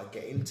covers how I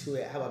get into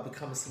it, how I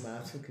become a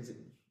Samaritan because it's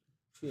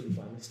really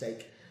by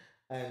mistake,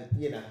 and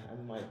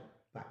and my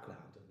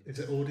background. Is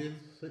it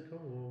audience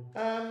sitcom or?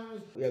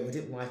 We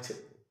didn't write it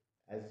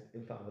as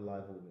in front of a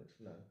live audience.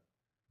 No.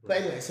 But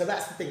anyway, so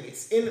that's the thing.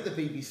 It's in at the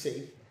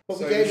BBC,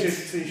 But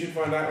So you should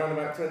find out around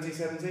about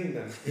 2017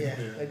 then. Yeah,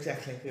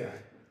 exactly. Yeah.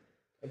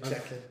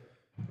 Exactly.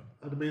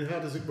 And I mean, how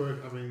does it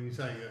work? I mean, you're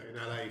saying that in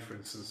LA, for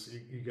instance,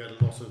 you get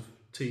a lot of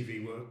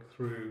TV work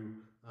through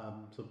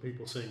sort of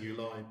people seeing you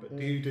live, but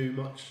do you do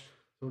much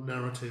sort of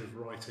narrative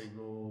writing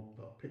or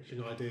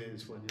pitching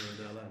ideas when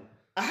you're in LA?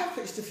 I have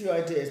pitched a few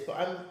ideas,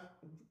 but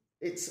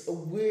it's a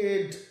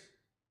weird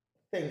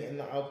thing in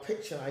that I'll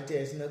pitch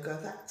ideas and they'll go,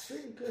 that's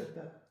really good,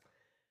 but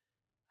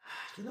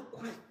you're not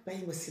quite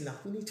famous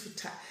enough. We need to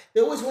attach.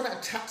 They always want to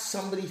attach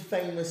somebody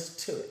famous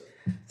to it.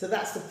 So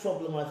that's the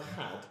problem I've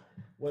had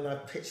when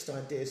I've pitched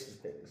ideas for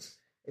things.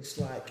 It's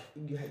like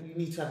you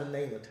need to have a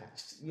name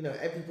attached. You know,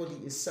 everybody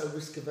is so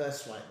risk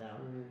averse right now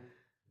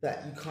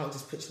that you can't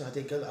just pitch an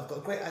idea. Go, I've got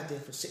a great idea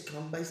for a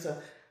sitcom based on.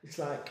 It's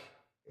like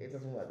it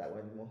doesn't work that way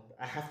anymore.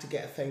 I have to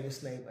get a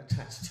famous name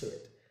attached to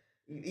it.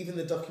 Even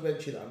the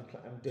documentary that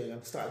I'm doing,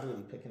 I've started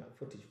already picking up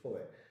footage for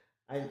it.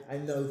 I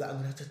know that I'm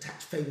going to have to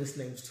attach famous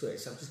names to it,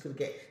 so I'm just going to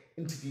get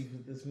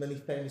interviewed with as many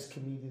famous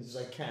comedians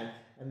as I can,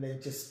 and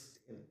then just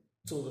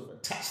sort of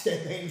attach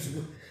their names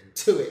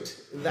to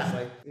it in that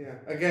way. Yeah.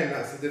 Again,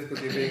 that's the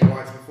difficulty of being a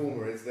writer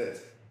performer, is that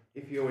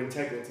if you're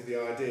integral to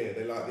the idea,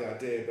 they like the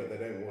idea, but they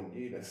don't want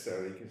you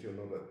necessarily because you're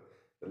not at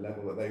the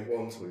level that they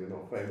want, or you're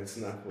not famous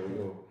enough, or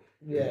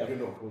you're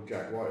not called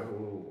Jack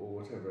Whitehall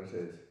or whatever it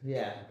is.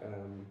 Yeah.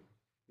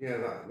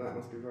 That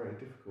must be very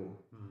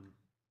difficult.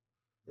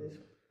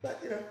 But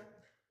you know,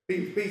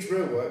 beats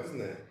real work,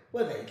 doesn't it?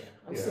 Well, there you go.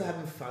 I'm still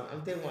having fun.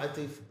 I'm doing what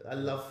I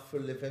love for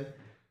a living.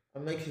 I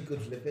make a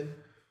good living.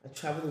 I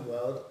travel the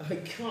world. I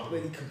can't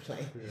really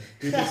complain.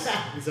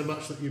 Yeah. Is there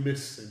much that you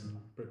miss in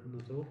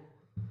Britain at all?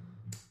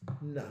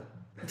 No.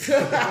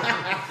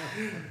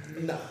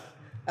 No.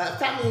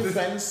 Family and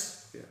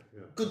friends.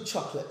 Yeah. Good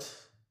chocolate.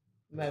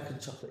 American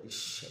chocolate is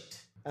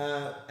shit.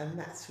 And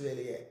that's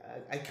really it.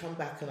 I come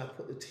back and I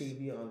put the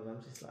TV on and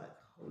I'm just like,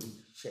 holy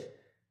shit.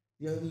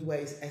 The only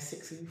way is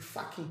Essex. Are you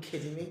fucking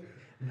kidding me?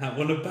 That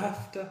won a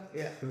BAFTA.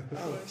 Yeah.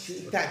 Oh,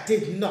 gee, that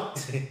did not.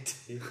 It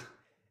did.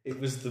 It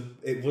was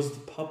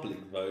the public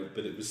vote,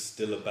 but it was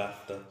still a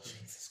BAFTA.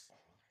 Jesus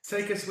Christ.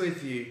 Take us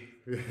with you.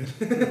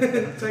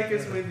 Take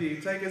us with you.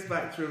 Take us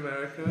back to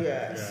America.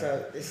 Yeah.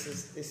 So this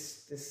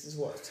is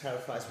what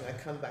terrifies me. I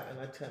come back and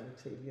I turn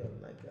the TV on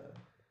and I go,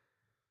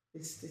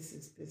 this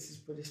is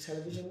British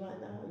television right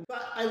now.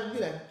 But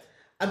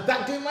I'm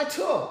back doing my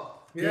tour.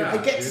 Yeah. I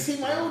get to see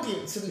my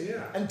audience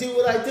and do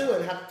what I do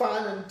and have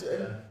fun and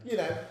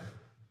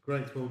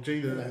Great. Well,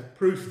 Gina,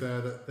 proof there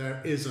that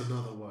there is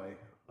another way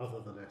other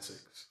than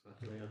Essex,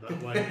 actually, and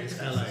that way is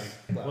LA.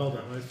 Well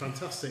done. It's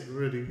fantastic.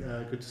 Really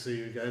good to see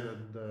you again,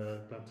 and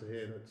glad to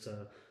hear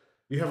that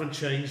you haven't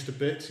changed a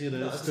bit. You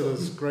know, still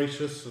as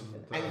gracious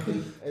and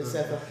angry as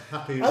ever.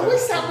 Happy. I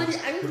always sound really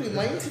angry in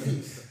my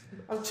interviews.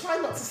 I'm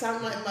trying not to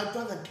sound like my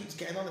brother keeps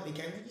getting on at me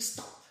going, will you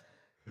stop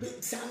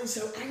sounding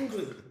so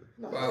angry?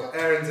 Well,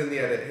 Aaron's in the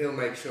edit. He'll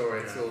make sure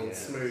it's all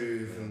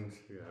smooth, and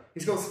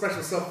he's got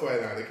special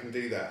software now that can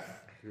do that.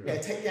 Yeah,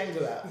 take the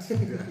anger out.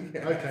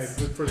 Okay,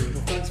 brilliant.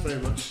 Well, thanks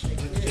very much.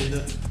 Thanks,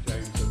 Gina,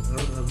 James, and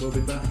Aaron, and we'll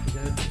be back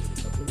again in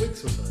a couple of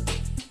weeks or so.